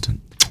distant.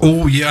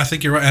 Oh, yeah, I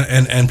think you're right.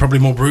 And probably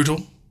more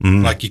brutal.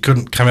 Mm. Like you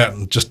couldn't come out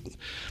and just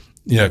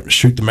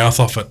shoot the mouth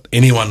off at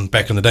anyone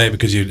back in the day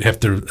because you'd have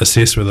to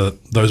assess whether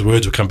those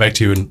words would come back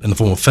to you in the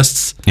form of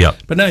fists. Yeah.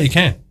 But now you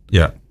can.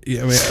 Yeah.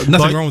 Yeah, I mean,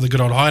 nothing wrong with a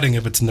good old hiding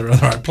if it's in the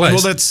right place.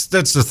 Well, that's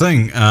the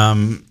thing.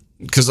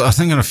 Because I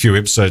think in a few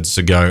episodes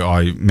ago,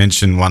 I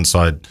mentioned once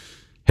I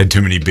had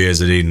too many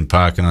beers at Eden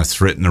Park and I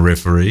threatened the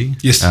referee.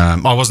 Yes.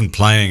 I wasn't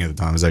playing at the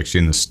time. I was actually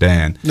in the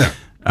stand. No.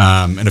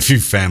 And a few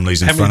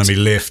families in front of me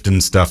left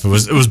and stuff. It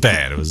was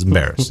bad. It was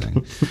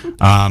embarrassing.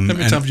 How many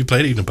times have you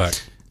played Eden Park?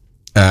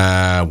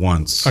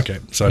 Once. Okay,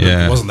 so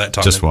it wasn't that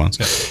time. Just then. once.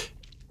 Yeah.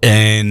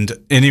 And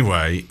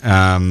anyway,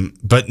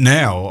 but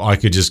now I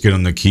could just get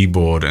on the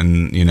keyboard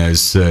and,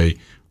 say,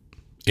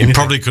 you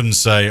probably couldn't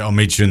say, I'll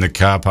meet you in the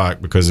car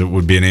park because it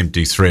would be an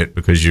empty threat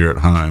because you're at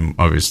home,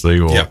 obviously,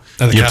 or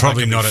you're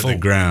probably not at the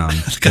ground.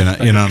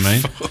 You know what I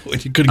mean?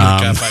 You couldn't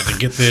get a car park to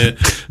get there.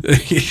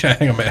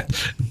 Hang on, man.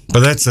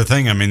 But that's the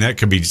thing. I mean, that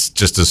could be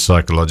just as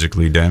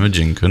psychologically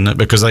damaging, couldn't it?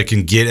 Because they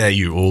can get at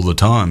you all the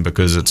time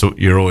because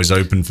you're always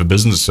open for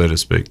business, so to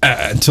speak.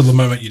 Until the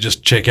moment you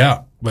just check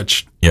out,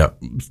 which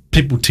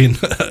people tend,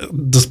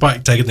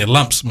 despite taking their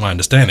lumps, my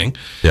understanding,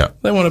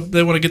 they want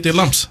to get their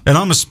lumps. And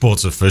I'm a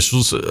sports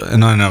official,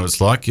 and I know it's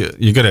like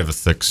you got to have a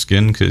thick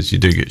skin because you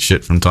do get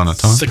shit from time to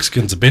time. Thick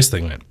skin's the best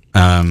thing, man.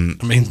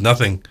 It means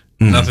nothing.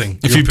 Nothing.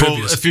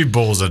 If you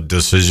balls a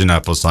decision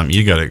up or something,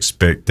 you got to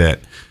expect that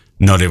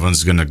not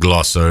everyone's going to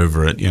gloss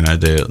over it.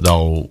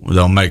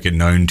 They'll make it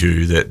known to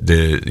you that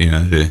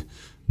they're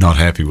not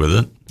happy with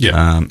it.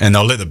 Yeah. And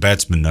they'll let the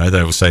batsman know.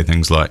 They will say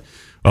things like,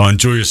 "Oh,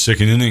 enjoy your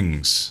second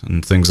innings,"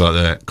 and things like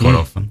that quite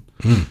often.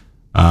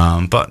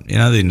 But at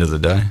the end of the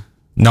day,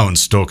 no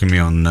one's stalking me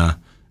on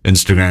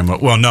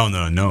Instagram. Well, no one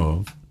that I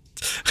know of.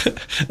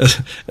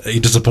 Are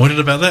you disappointed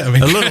about that? I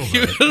mean, a little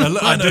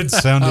bit. I did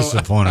sound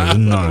disappointed,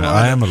 didn't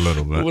I? I am a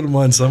little bit. I wouldn't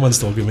mind someone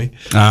stalking me.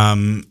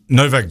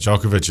 Novak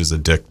Djokovic is a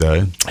dick,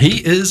 though.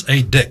 He is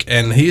a dick,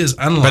 and he is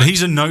unlike. But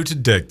he's a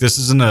noted dick. This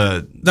isn't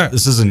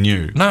This isn't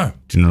new. No.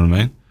 Do you know what I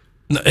mean?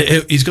 No,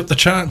 he's got the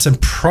chance and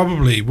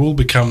probably will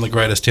become the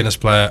greatest tennis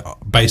player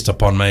based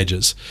upon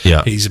majors.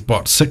 Yeah. He's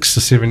about 6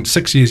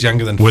 years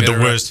younger than With Federer.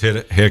 the worst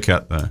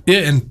haircut, though.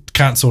 Yeah, and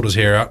can't sort his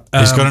hair out.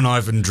 He's got an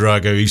Ivan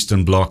Drago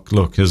Eastern Bloc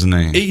look, isn't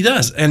he? He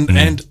does, and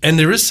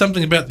there is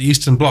something about the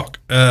Eastern Bloc.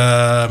 They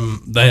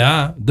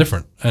are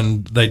different,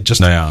 and they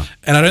are.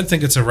 And I don't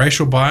think it's a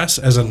racial bias,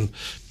 as in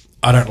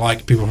I don't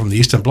like people from the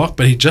Eastern Bloc,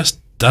 but he just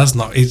does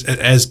not. He's,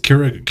 as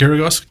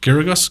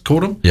Kyrgios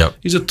called him. Yep.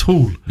 He's a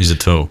tool. He's a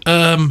tool.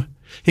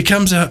 He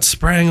comes out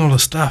spraying all the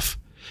stuff,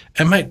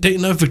 and mate,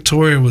 didn't know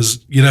Victoria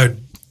was,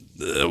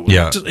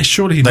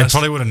 surely they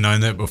probably would have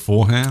known that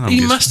beforehand.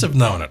 He must have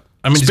known it.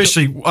 I mean,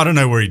 especially I don't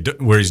know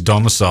where he's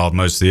domiciled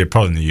most of the year.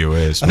 Probably in the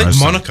US. I think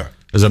Monaco.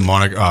 Is it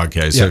Monaco? Oh,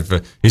 okay, so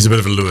he's a bit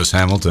of a Lewis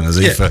Hamilton, is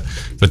he? For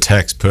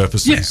tax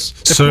purposes. Yes,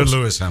 Sir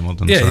Lewis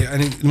Hamilton. Yeah,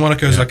 and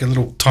Monaco's like a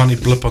little tiny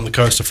blip on the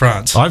coast of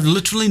France. I've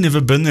literally never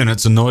been there, and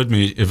it's annoyed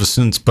me ever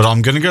since. But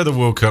I'm going to go to the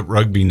World Cup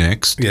Rugby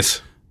next.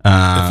 Yes.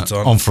 If it's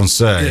on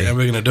Francais. Yeah, and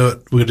we're going to do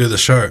it. We're going to do the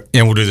show.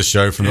 Yeah, we'll do the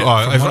show from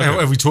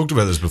have we talked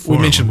about this before?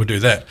 We mentioned we'll do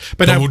that.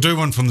 But we'll do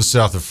one from the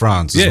south of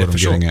France, is what I'm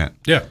getting at.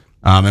 Yeah.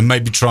 And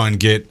maybe try and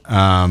get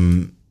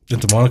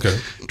into Monaco.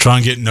 Try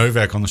and get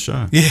Novak on the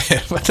show. Yeah.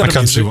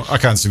 I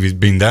can't see it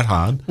being that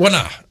hard. Well,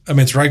 no. I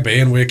mean, it's rugby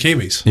and we're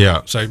Kiwis.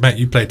 Yeah. So, mate,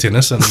 you play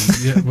tennis and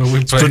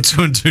we play. Put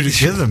two and two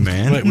together,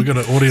 man. Mate, we've got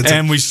an audience.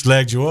 And we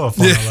slagged you off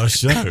on our last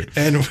show.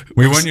 And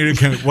we want you to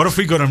come. What if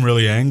we got him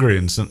really angry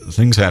and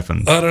things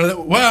happened? I don't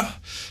know. Well,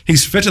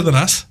 he's fitter than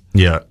us.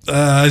 Yeah.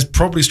 He's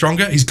probably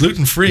stronger. He's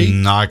gluten free.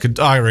 No,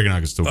 I reckon I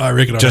could still. I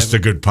reckon just a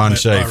good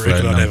punch, mate, I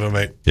reckon I'd have him,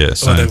 mate. Yeah,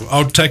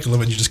 I'll tackle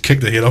him and you just kick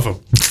the head off him.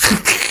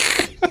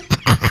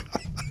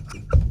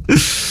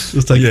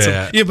 Just take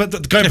yeah,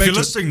 but going back, if you're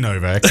listening,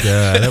 Novak,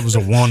 that was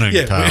a warning,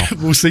 pal.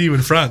 We'll see you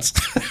in France.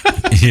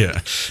 Yeah.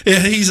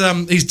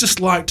 He's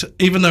disliked,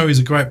 even though he's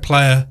a great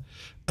player.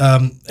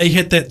 He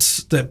had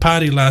that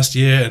party last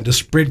year and just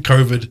spread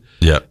COVID.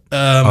 Yeah.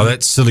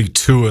 That silly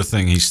tour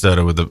thing he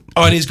started with the.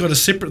 Oh, and he's got a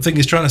separate thing.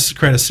 He's trying to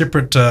create a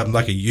separate,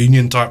 like a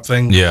union type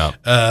thing. Yeah.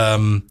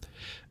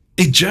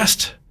 He's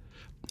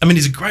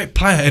a great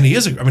player, and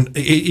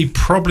he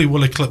probably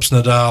will eclipse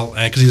Nadal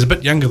because he's a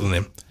bit younger than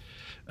them.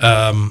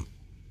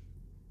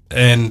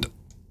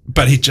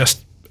 But he's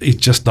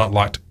just not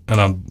liked,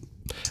 and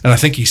I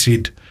think he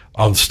said,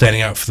 I'm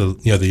standing out for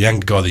the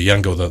younger guy,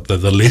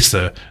 the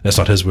lesser. That's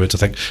not his words, I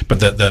think, but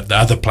the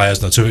other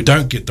players who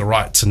don't get the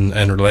rights and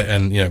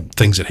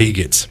things that he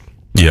gets.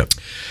 Yeah.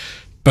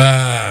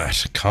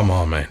 But come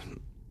on, man.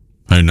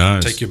 Who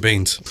knows? Take your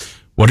beans.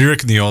 What do you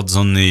reckon the odds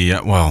on the?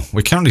 Well,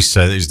 we can't really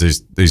say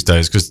these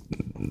days because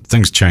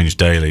things change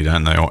daily,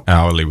 don't they, or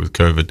hourly with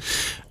COVID.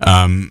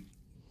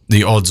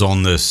 The odds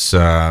on this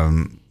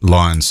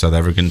Lions South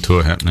African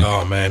tour happening.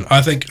 Oh man,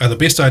 I think the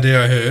best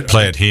idea I heard.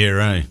 Play it here,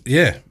 eh?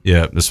 Yeah.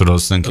 Yeah, that's what I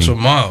was thinking. That's what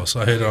Miles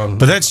I heard on.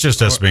 But that's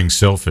just us being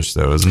selfish,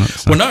 though, isn't it?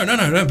 So, well,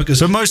 no, because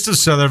so most of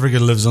South Africa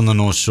lives on the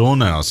North Shore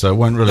now, so it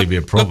won't really be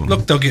a problem.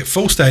 Look, they'll get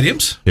full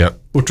stadiums. Yep.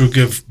 Which will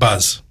give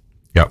buzz.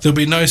 Yep. There'll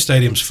be no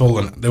stadiums full,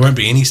 and there won't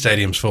be any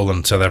stadiums full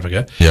in South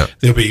Africa. Yep.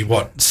 There'll be,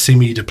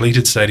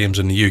 semi-depleted stadiums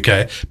in the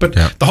UK. But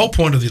Yep. the whole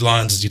point of the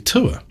Lions is you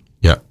tour.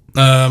 Yeah.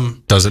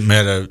 Doesn't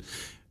matter.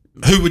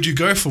 Who would you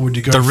go for? Would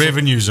you go The for...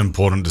 revenue is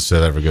important to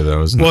South Africa,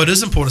 though, isn't it? Well, it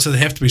is important, so there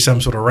have to be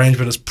some sort of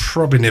arrangement. It's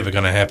probably never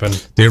going to happen.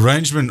 The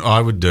arrangement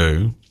I would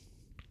do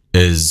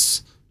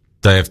is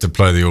they have to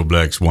play the All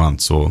Blacks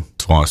once or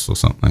twice or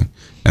something,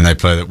 and they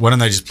play that. Why don't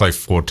they just play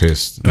 4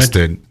 tests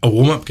instead? A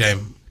warm-up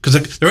game.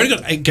 Because they've only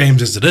got 8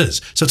 games as it is.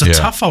 So it's a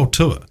tough old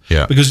tour.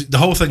 Yeah. Because the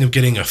whole thing of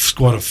getting a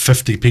squad of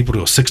 50 people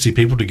or 60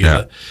 people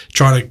together,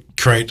 trying to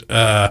create,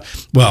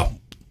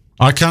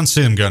 I can't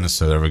see them going to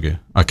South Africa.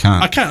 I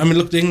can't. I mean,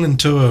 look, the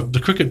England tour, the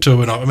cricket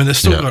tour, they've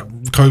still got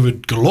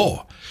COVID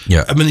galore.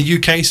 Yeah. I mean, the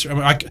UK,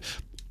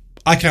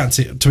 I can't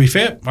see it. To be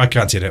fair, I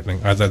can't see it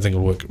happening. I don't think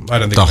it'll work. I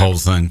don't think The whole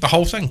thing. The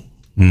whole thing.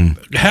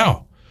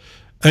 How?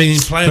 I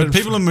mean, But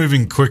people are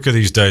moving quicker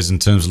these days in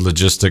terms of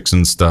logistics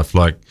and stuff.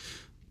 Like,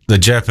 the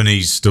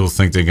Japanese still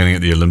think they're going to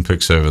get the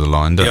Olympics over the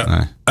line, don't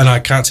they? And I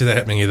can't see that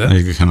happening either.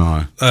 Neither can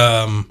I.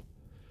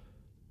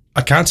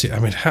 I can't see it. I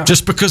mean, how?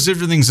 Just because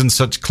everything's in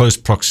such close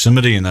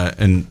proximity in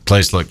a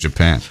place like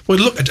Japan. Well,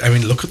 look at the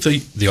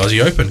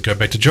Aussie Open. Go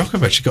back to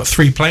Djokovic. You got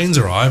 3 planes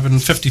arrive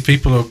and 50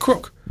 people are a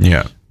crook.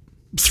 Yeah.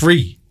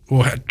 3.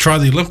 Or try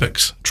the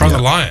Olympics. Try the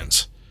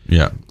Lions.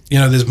 Yeah.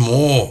 There's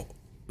more.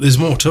 There's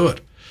more to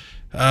it.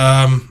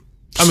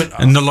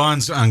 And the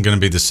Lions aren't going to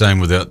be the same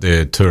without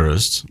their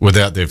tourists,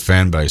 without their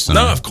fan base.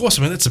 No, of course.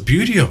 That's the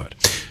beauty of it.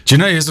 Do you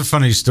know? Here's a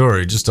funny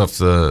story, just off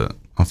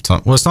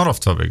topic. Well, it's not off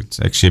topic. It's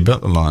actually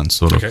about the Lions,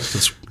 sort of. Okay,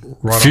 that's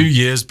right. A few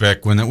years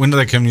back, when did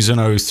they come to New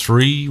Zealand?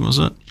 03, was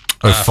it?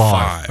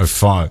 05.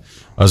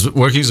 05. I was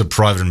working as a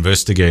private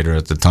investigator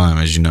at the time,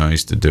 as you know. I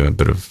used to do a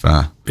bit of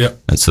that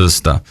sort of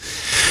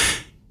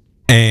stuff.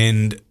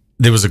 And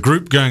there was a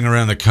group going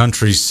around the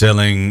country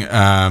selling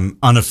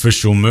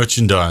unofficial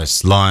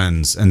merchandise,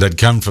 Lions, and they'd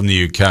come from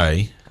the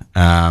UK,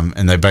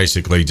 and they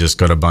basically just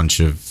got a bunch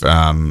of,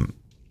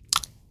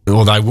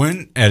 well, they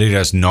weren't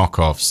Adidas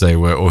knockoffs, they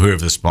were, or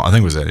whoever the spot, I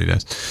think it was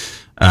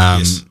Adidas.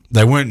 Yes.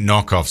 They weren't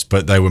knockoffs,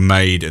 but they were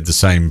made at the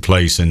same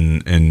place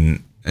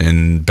in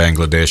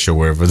Bangladesh or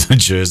wherever the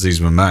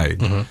jerseys were made.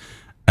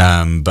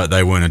 Mm-hmm. But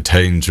they weren't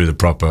attained through the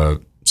proper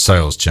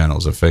sales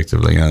channels,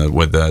 effectively,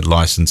 with the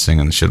licensing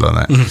and shit like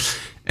that.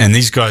 Mm-hmm. And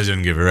these guys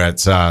didn't give a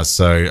rat's ass.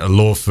 So a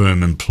law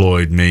firm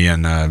employed me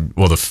and,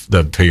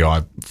 the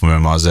PI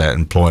firm I was at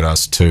employed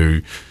us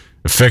to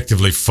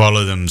effectively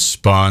follow them,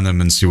 spy on them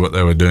and see what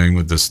they were doing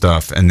with the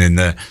stuff. And then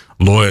the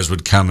lawyers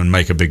would come and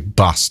make a big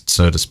bust,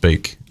 so to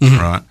speak,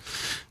 right?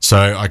 So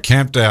I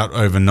camped out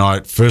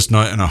overnight, first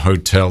night in a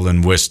hotel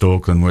in West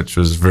Auckland, which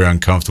was very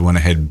uncomfortable, and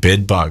it had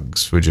bed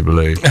bugs, would you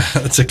believe?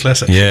 That's a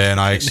classic. Yeah, and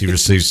I actually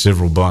received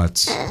several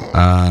bites.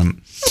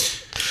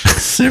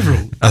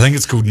 Several. I think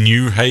it's called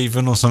New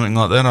Haven or something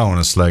like that. I don't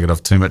want to slag it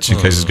off too much in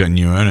case it's got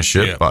new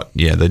ownership, but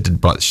yeah, they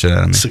did bite the shit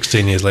out of me.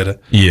 16 years later.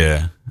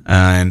 Yeah.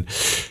 And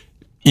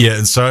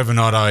so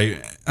overnight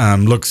I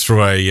looked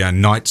through a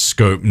night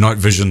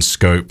vision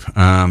scope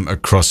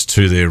across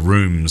to their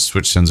rooms,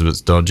 which sounds a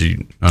bit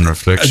dodgy on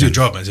reflection. As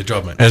a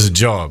job, mate. As a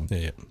job.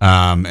 Yeah.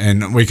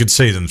 And we could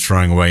see them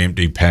throwing away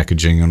empty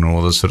packaging and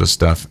all this sort of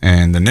stuff.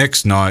 And the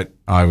next night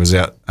I was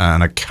out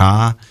in a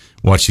car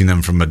watching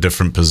them from a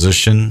different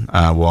position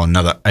while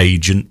another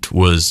agent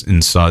was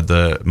inside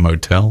the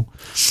motel.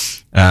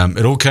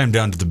 It all came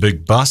down to the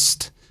big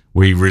bust.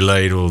 We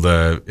relayed all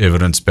the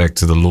evidence back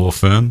to the law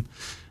firm.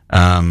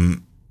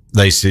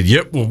 They said,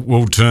 yep,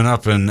 we'll turn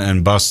up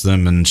and bust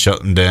them and shut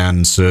them down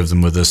and serve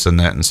them with this and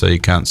that and say you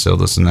can't sell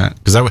this and that.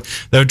 Because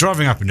they were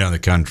driving up and down the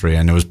country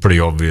and it was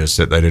pretty obvious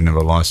that they didn't have a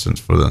license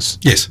for this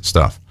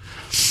stuff.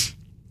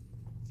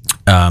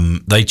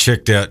 They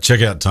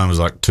checkout time was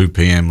like 2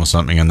 p.m. or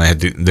something, and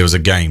there was a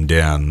game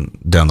down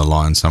the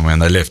line somewhere,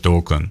 and they left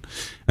Auckland.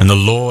 And the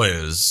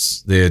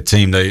lawyers, their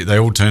team, they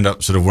all turned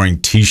up sort of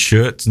wearing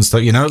T-shirts and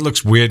stuff. It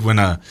looks weird when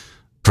a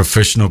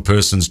professional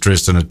person's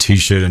dressed in a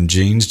T-shirt and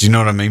jeans. Do you know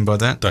what I mean by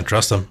that? Don't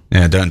trust them.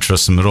 Yeah, don't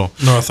trust them at all.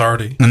 No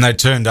authority. And they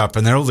turned up,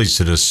 and they're all these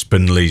sort of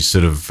spindly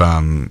sort of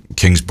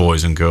King's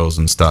boys and girls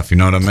and stuff. You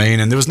know what I mean?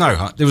 And there was no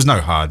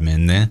hard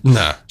men there.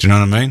 Nah. Do you know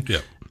what I mean?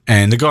 Yeah.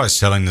 And the guys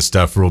selling the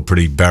stuff were all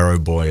pretty barrow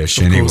boyish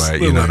anyway,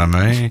 you know what I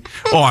mean?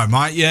 Oh,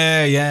 mate,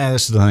 yeah,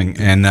 that's the thing.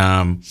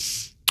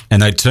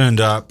 And they turned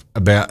up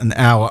about an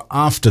hour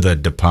after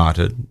they'd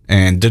departed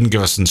and didn't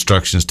give us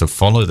instructions to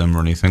follow them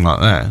or anything like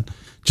that.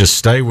 Just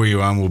stay where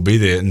you are and we'll be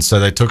there. And so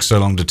they took so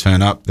long to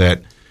turn up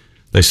that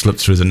they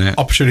slipped through the net.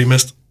 Opportunity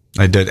missed.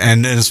 They did.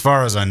 And as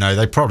far as I know,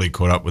 they probably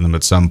caught up with them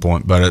at some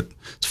point. But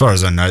as far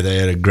as I know, they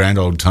had a grand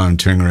old time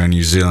touring around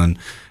New Zealand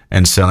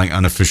and selling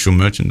unofficial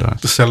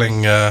merchandise.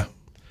 Selling...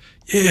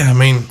 Yeah, I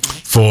mean...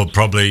 For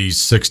probably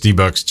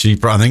 $60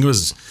 cheaper. I think it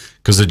was...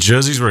 Because the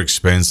jerseys were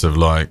expensive,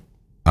 like,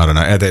 I don't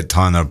know, at that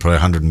time they were probably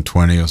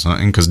 120 or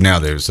something, because now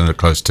they're sort of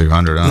close to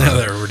 200, aren't now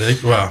they? they're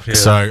ridiculous. Wow, yeah.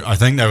 So I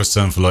think they were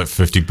selling for like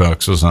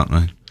 $50 or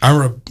something. I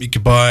remember you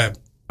could buy,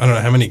 I don't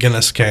know how many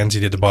Guinness cans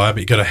you did to buy,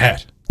 but you got a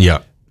hat.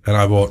 Yeah. And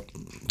I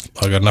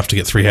got enough to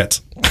get 3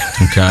 hats.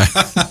 Okay.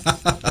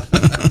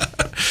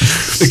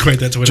 equate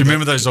that to Do you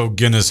remember those old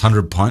Guinness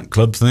 100-pint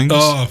club things?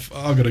 Oh,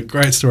 I've got a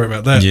great story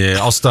about that. Yeah,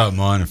 I'll start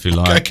mine if you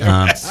like.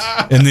 Okay.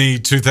 In the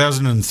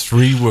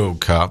 2003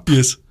 World Cup,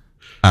 Yes.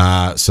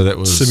 so that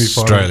was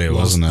Semi-final Australia,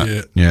 wasn't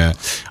it? Yeah.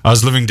 I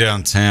was living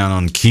downtown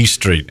on Key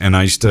Street, and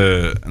I used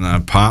to an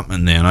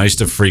apartment there, and I used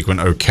to frequent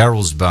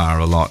O'Carroll's Bar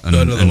a lot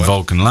in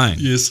Vulcan Lane.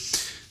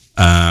 Yes.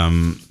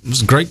 It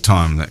was a great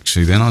time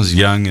actually. Then I was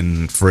young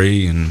and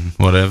free and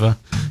whatever.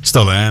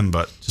 Still am,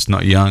 but just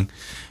not young.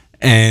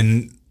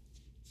 And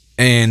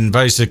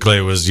basically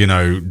it was,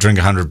 drink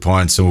 100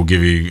 pints and we'll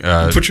give you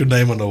Put your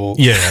name on the wall.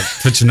 yeah,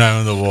 put your name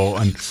on the wall.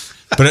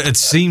 But it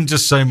seemed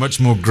just so much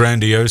more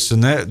grandiose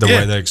than that, the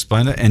way they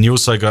explained it. And you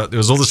also there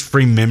was all this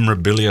free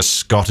memorabilia,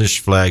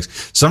 Scottish flags.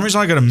 For some reason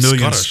I got a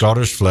million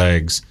Scottish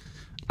flags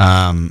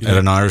at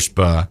an Irish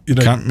bar.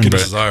 Can't remember.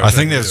 Irish, I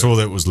think that's all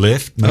that was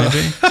left,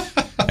 maybe.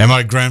 And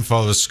my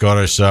grandfather was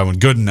Scottish, so I went,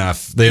 good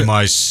enough. They're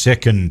my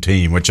second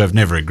team, which I've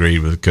never agreed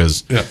with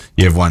because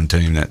you have one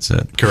team, that's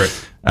it.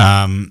 Correct.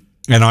 And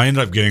I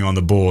ended up getting on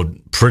the board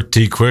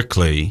pretty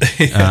quickly,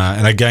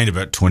 and I gained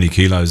about 20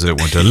 kilos at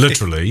winter,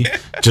 literally,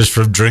 just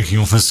from drinking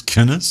all this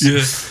Guinness.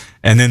 Yeah.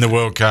 And then the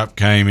World Cup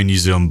came and New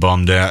Zealand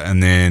bombed out,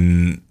 and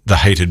then the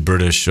hated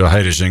British or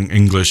hated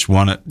English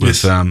won it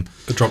with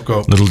the drop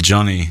goal. little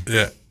Johnny.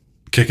 Yeah.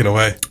 Kicking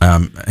away.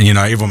 And,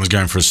 everyone was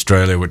going for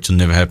Australia, which will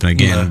never happen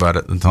again, but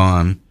at the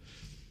time...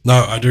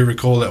 No, I do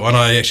recall that one.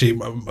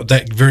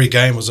 That very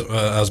game was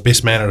I was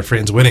best man at a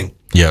friend's wedding.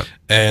 Yeah.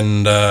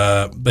 And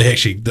they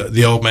actually,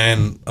 the old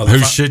man... Who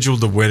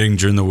scheduled the wedding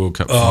during the World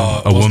Cup?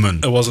 A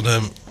woman. It wasn't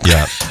him.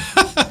 Yeah.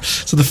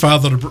 So the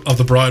father of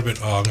the bride went,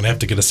 I'm going to have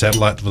to get a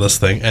satellite for this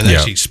thing. And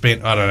actually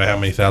spent, I don't know how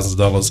many thousands of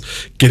dollars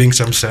getting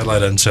some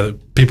satellite in so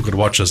that people could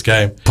watch this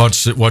game.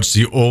 Watch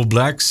the All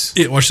Blacks?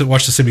 Yeah, watch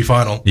the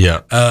semi-final.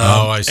 Yeah.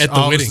 I see. At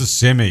the wedding. It was the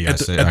semi, At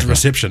the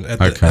reception. At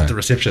the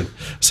reception.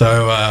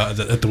 So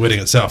at the wedding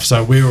itself.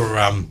 So we were,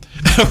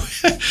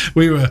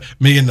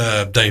 me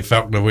and Dave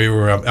Falconer, we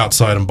were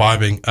outside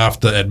imbibing at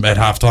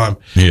halftime.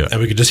 Yeah.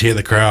 And we could just hear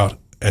the crowd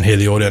and hear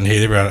the audio and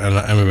hear everyone,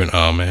 and we went,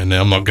 oh man,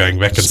 now I'm not going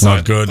back inside. It's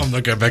not good. I'm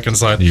not going back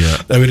inside.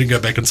 Yeah. And we didn't go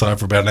back inside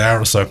for about an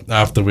hour or so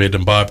after we'd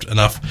imbibed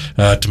enough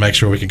to make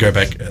sure we could go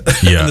back.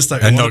 Yeah,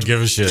 and not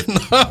give a shit.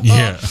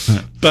 Yeah.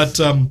 But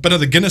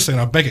the Guinness thing,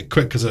 I'll make it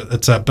quick because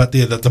it's but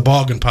the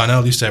Bog and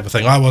Parnell used to have a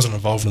thing. I wasn't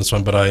involved in this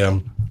one, but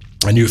I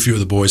knew a few of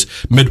the boys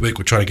midweek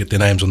were trying to get their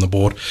names on the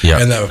board,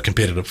 and they were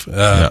competitive.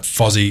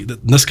 Fozzie,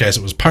 in this case,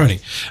 it was Pony.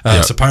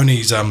 So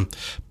Pony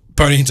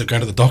ends up going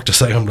to the doctor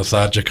saying, I'm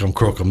lethargic, I'm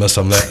crook, I'm this,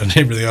 I'm that, and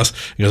everything else.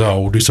 He goes,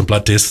 we'll do some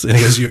blood tests. And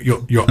he goes,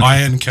 your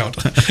iron count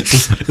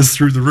is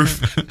through the roof.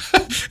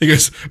 He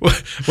goes,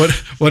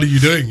 what are you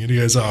doing? And he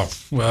goes,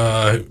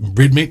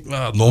 red meat,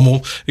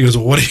 normal. He goes,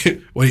 well,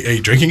 are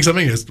you drinking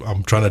something? He goes,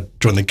 I'm trying to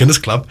join the Guinness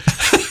Club.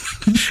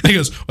 And he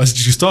goes, why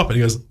did you stop? And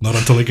he goes, not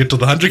until I get to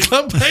the 100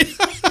 Club, mate.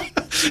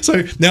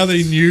 So now that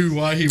he knew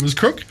why he was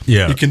crook,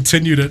 he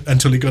continued it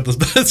until he got his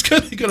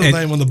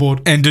name on the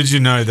board. And did you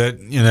know that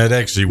it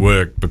actually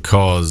worked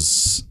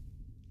because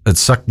it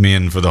sucked me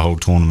in for the whole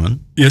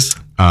tournament? Yes.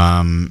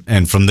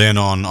 And from then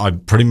on, I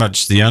pretty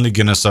much the only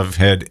Guinness I've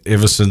had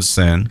ever since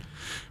then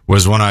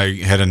was one I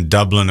had in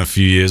Dublin a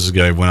few years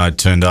ago when I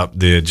turned up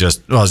there.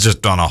 I was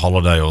just on a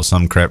holiday or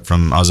some crap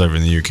I was over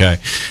in the UK.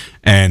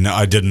 And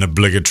I did an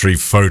obligatory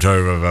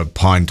photo of a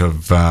pint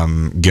of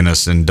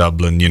Guinness in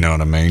Dublin, you know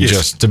what I mean,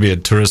 just to be a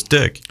tourist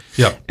dick.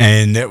 Yeah.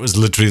 And that was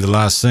literally the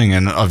last thing.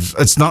 And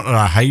it's not that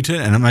I hate it,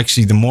 and I'm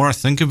actually, the more I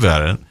think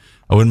about it,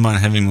 I wouldn't mind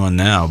having one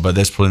now, but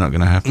that's probably not going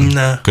to happen.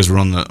 No. Because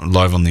we're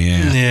live on the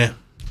air. Yeah.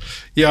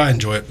 Yeah, I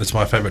enjoy it. It's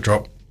my favourite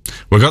drop.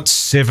 We've got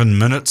 7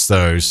 minutes,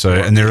 though,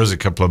 and there is a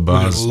couple of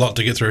bars. We've got a lot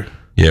to get through.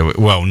 Yeah,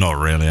 well, not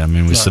really. I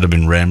mean, we've sort of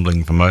been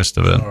rambling for most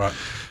of it. All right.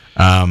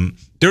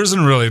 There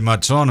isn't really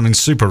much on. I mean,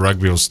 Super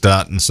Rugby will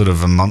start in sort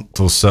of a month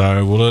or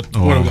so, will it?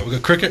 What have we got? We've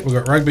got cricket, we've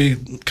got rugby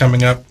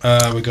coming up,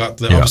 we've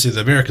got obviously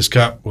the America's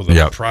Cup or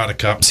the Prada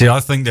Cup. See, I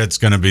think that's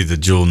going to be the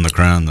jewel in the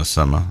crown this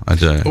summer. I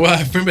do. Well,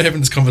 I remember having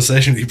this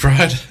conversation with you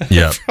prior to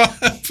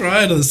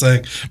the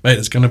saying, mate,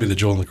 it's going to be the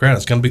jewel in the crown.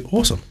 It's going to be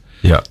awesome.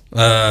 Yeah.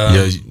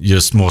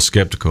 You're more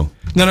skeptical.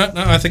 No,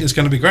 I think it's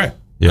going to be great.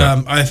 Yeah.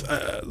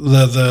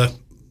 The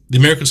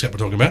America's Cup we're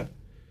talking about.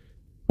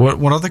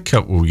 What other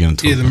cup were we going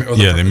to talk about?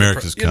 The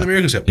America's Cup. Yeah, the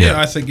America's Cup.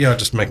 Yeah, I think,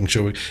 just making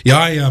sure.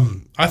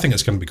 I think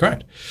it's going to be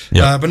great.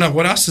 Yeah. But no,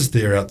 what else is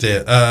there out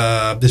there?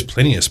 There's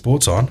plenty of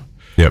sports on.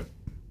 Yep.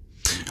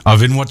 I've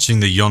been watching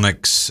the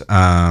Yonex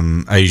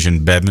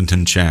Asian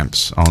Badminton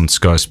Champs on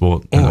Sky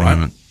Sport at the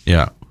moment.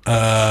 Yeah.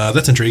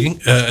 That's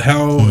intriguing.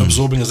 How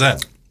absorbing is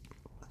that?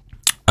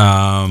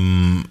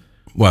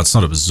 Well, it's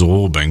not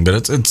absorbing,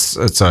 but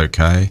it's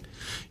okay.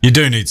 You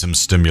do need some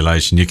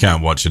stimulation. You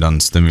can't watch it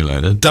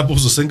unstimulated.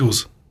 Doubles or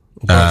singles?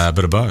 A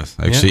bit of both,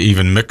 actually.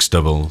 Even mixed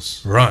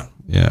doubles. Right.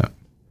 Yeah.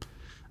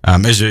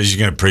 As you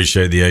can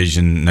appreciate, the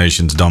Asian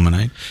nations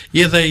dominate.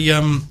 Yeah, they.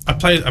 I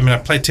played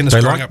tennis.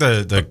 They growing like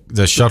up.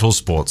 the shuttle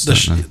sports,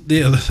 don't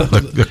they?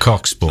 The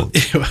cock sport.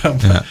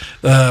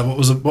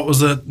 What was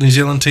the New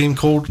Zealand team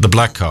called? The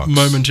Blackhawks.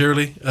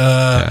 Momentarily.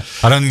 I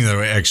don't think they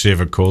were actually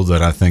ever called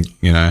that. I think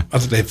I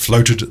think they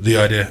floated the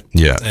idea.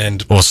 Yeah,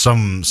 or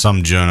some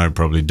journo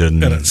probably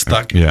didn't, and it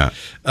stuck. Yeah.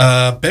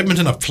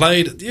 Badminton I've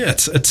played. Yeah,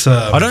 it's.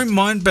 I don't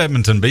mind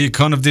badminton, but you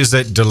there's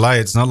that delay.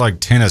 It's not like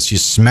tennis. You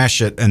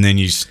smash it and then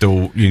you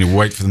still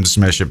wait for them to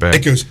smash it back.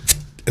 It goes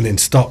and then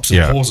stops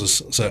and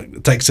pauses. So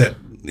it takes that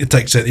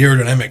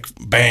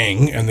aerodynamic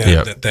bang, and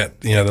then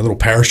that the little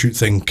parachute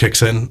thing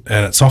kicks in,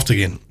 and it's soft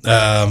again.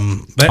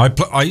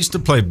 I used to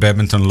play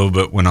badminton a little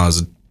bit when I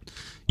was a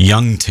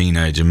young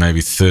teenager,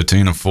 maybe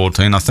 13 or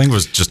 14. I think it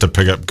was just to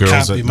pick up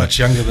girls. Can't be much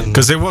younger than,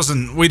 because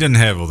we didn't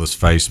have all this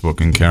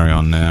Facebook and carry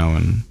on now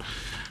and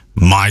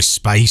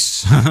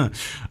MySpace.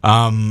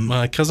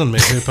 My cousin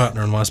met her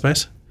partner in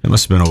MySpace. It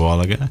must have been a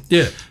while ago.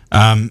 Yeah.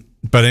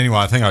 But anyway,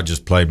 I think I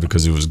just played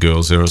because it was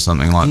girls there or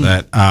something like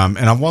that. And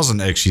I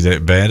wasn't actually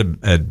that bad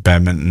at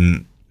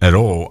badminton at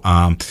all.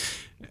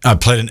 I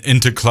played an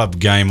inter-club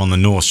game on the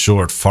North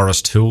Shore at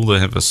Forest Hill. They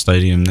have a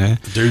stadium there.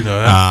 I do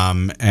know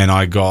that. And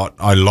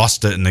I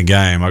lost it in the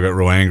game. I got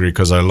real angry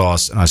because I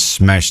lost, and I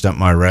smashed up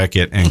my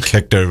racket and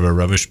kicked over a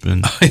rubbish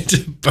bin.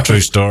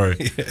 True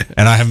story. Yeah.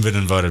 And I haven't been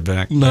invited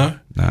back. No.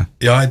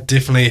 Yeah, I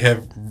definitely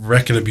have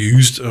racket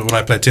abused. When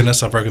I play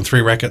tennis, I've broken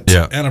 3 rackets,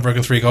 and I've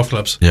broken 3 golf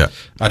clubs. Yeah.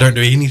 I don't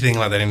do anything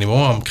like that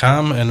anymore. I'm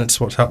calm, and it's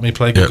what's helped me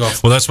play good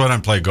golf. Well, that's why I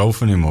don't play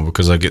golf anymore,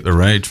 because I get the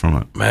rage from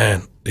it.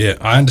 Man, yeah,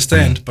 I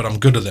understand, but I'm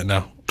good at that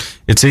now.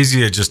 It's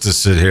easier just to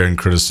sit here and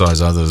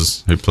criticize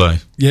others who play.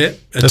 Yeah.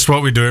 That's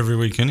what we do every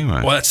week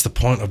anyway. Well, that's the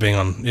point of being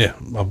on,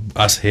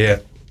 us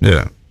here.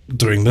 Yeah.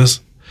 Doing this.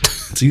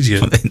 It's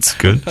easier. That's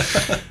good.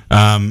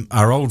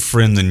 Our old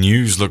friend, the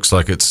news, looks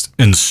like it's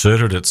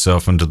inserted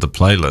itself into the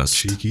playlist.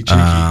 Cheeky.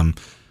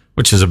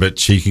 Which is a bit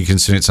cheeky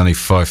considering it's only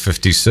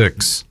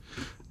 5:56.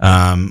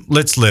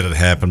 Let's let it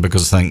happen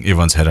because I think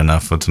everyone's had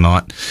enough for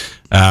tonight.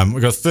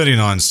 We've got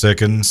 39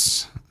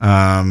 seconds.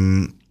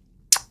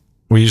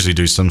 We usually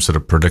do some sort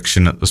of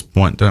prediction at this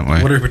point, don't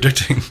we? What are we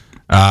predicting?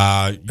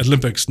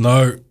 Olympics,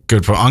 no.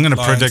 Good point. I'm going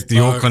to predict the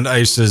Auckland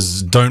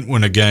Aces don't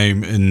win a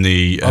game in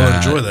the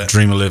enjoy that.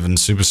 Dream 11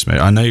 Super Smash.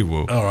 I know you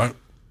will. All right.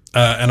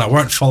 And I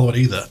won't follow it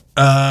either.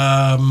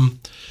 What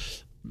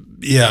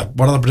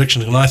other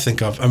predictions can I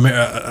think of?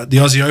 The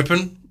Aussie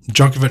Open,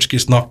 Djokovic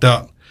gets knocked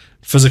out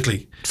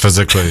physically.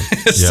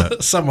 Yeah.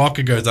 Some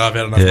hockey goes, I've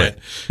had enough, mate.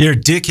 You're a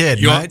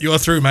dickhead, mate. You're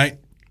through, mate.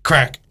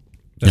 Crack.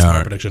 That's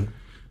my prediction.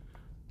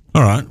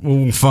 All right.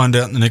 We'll find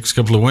out in the next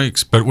couple of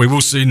weeks, but we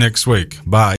will see you next week. Bye.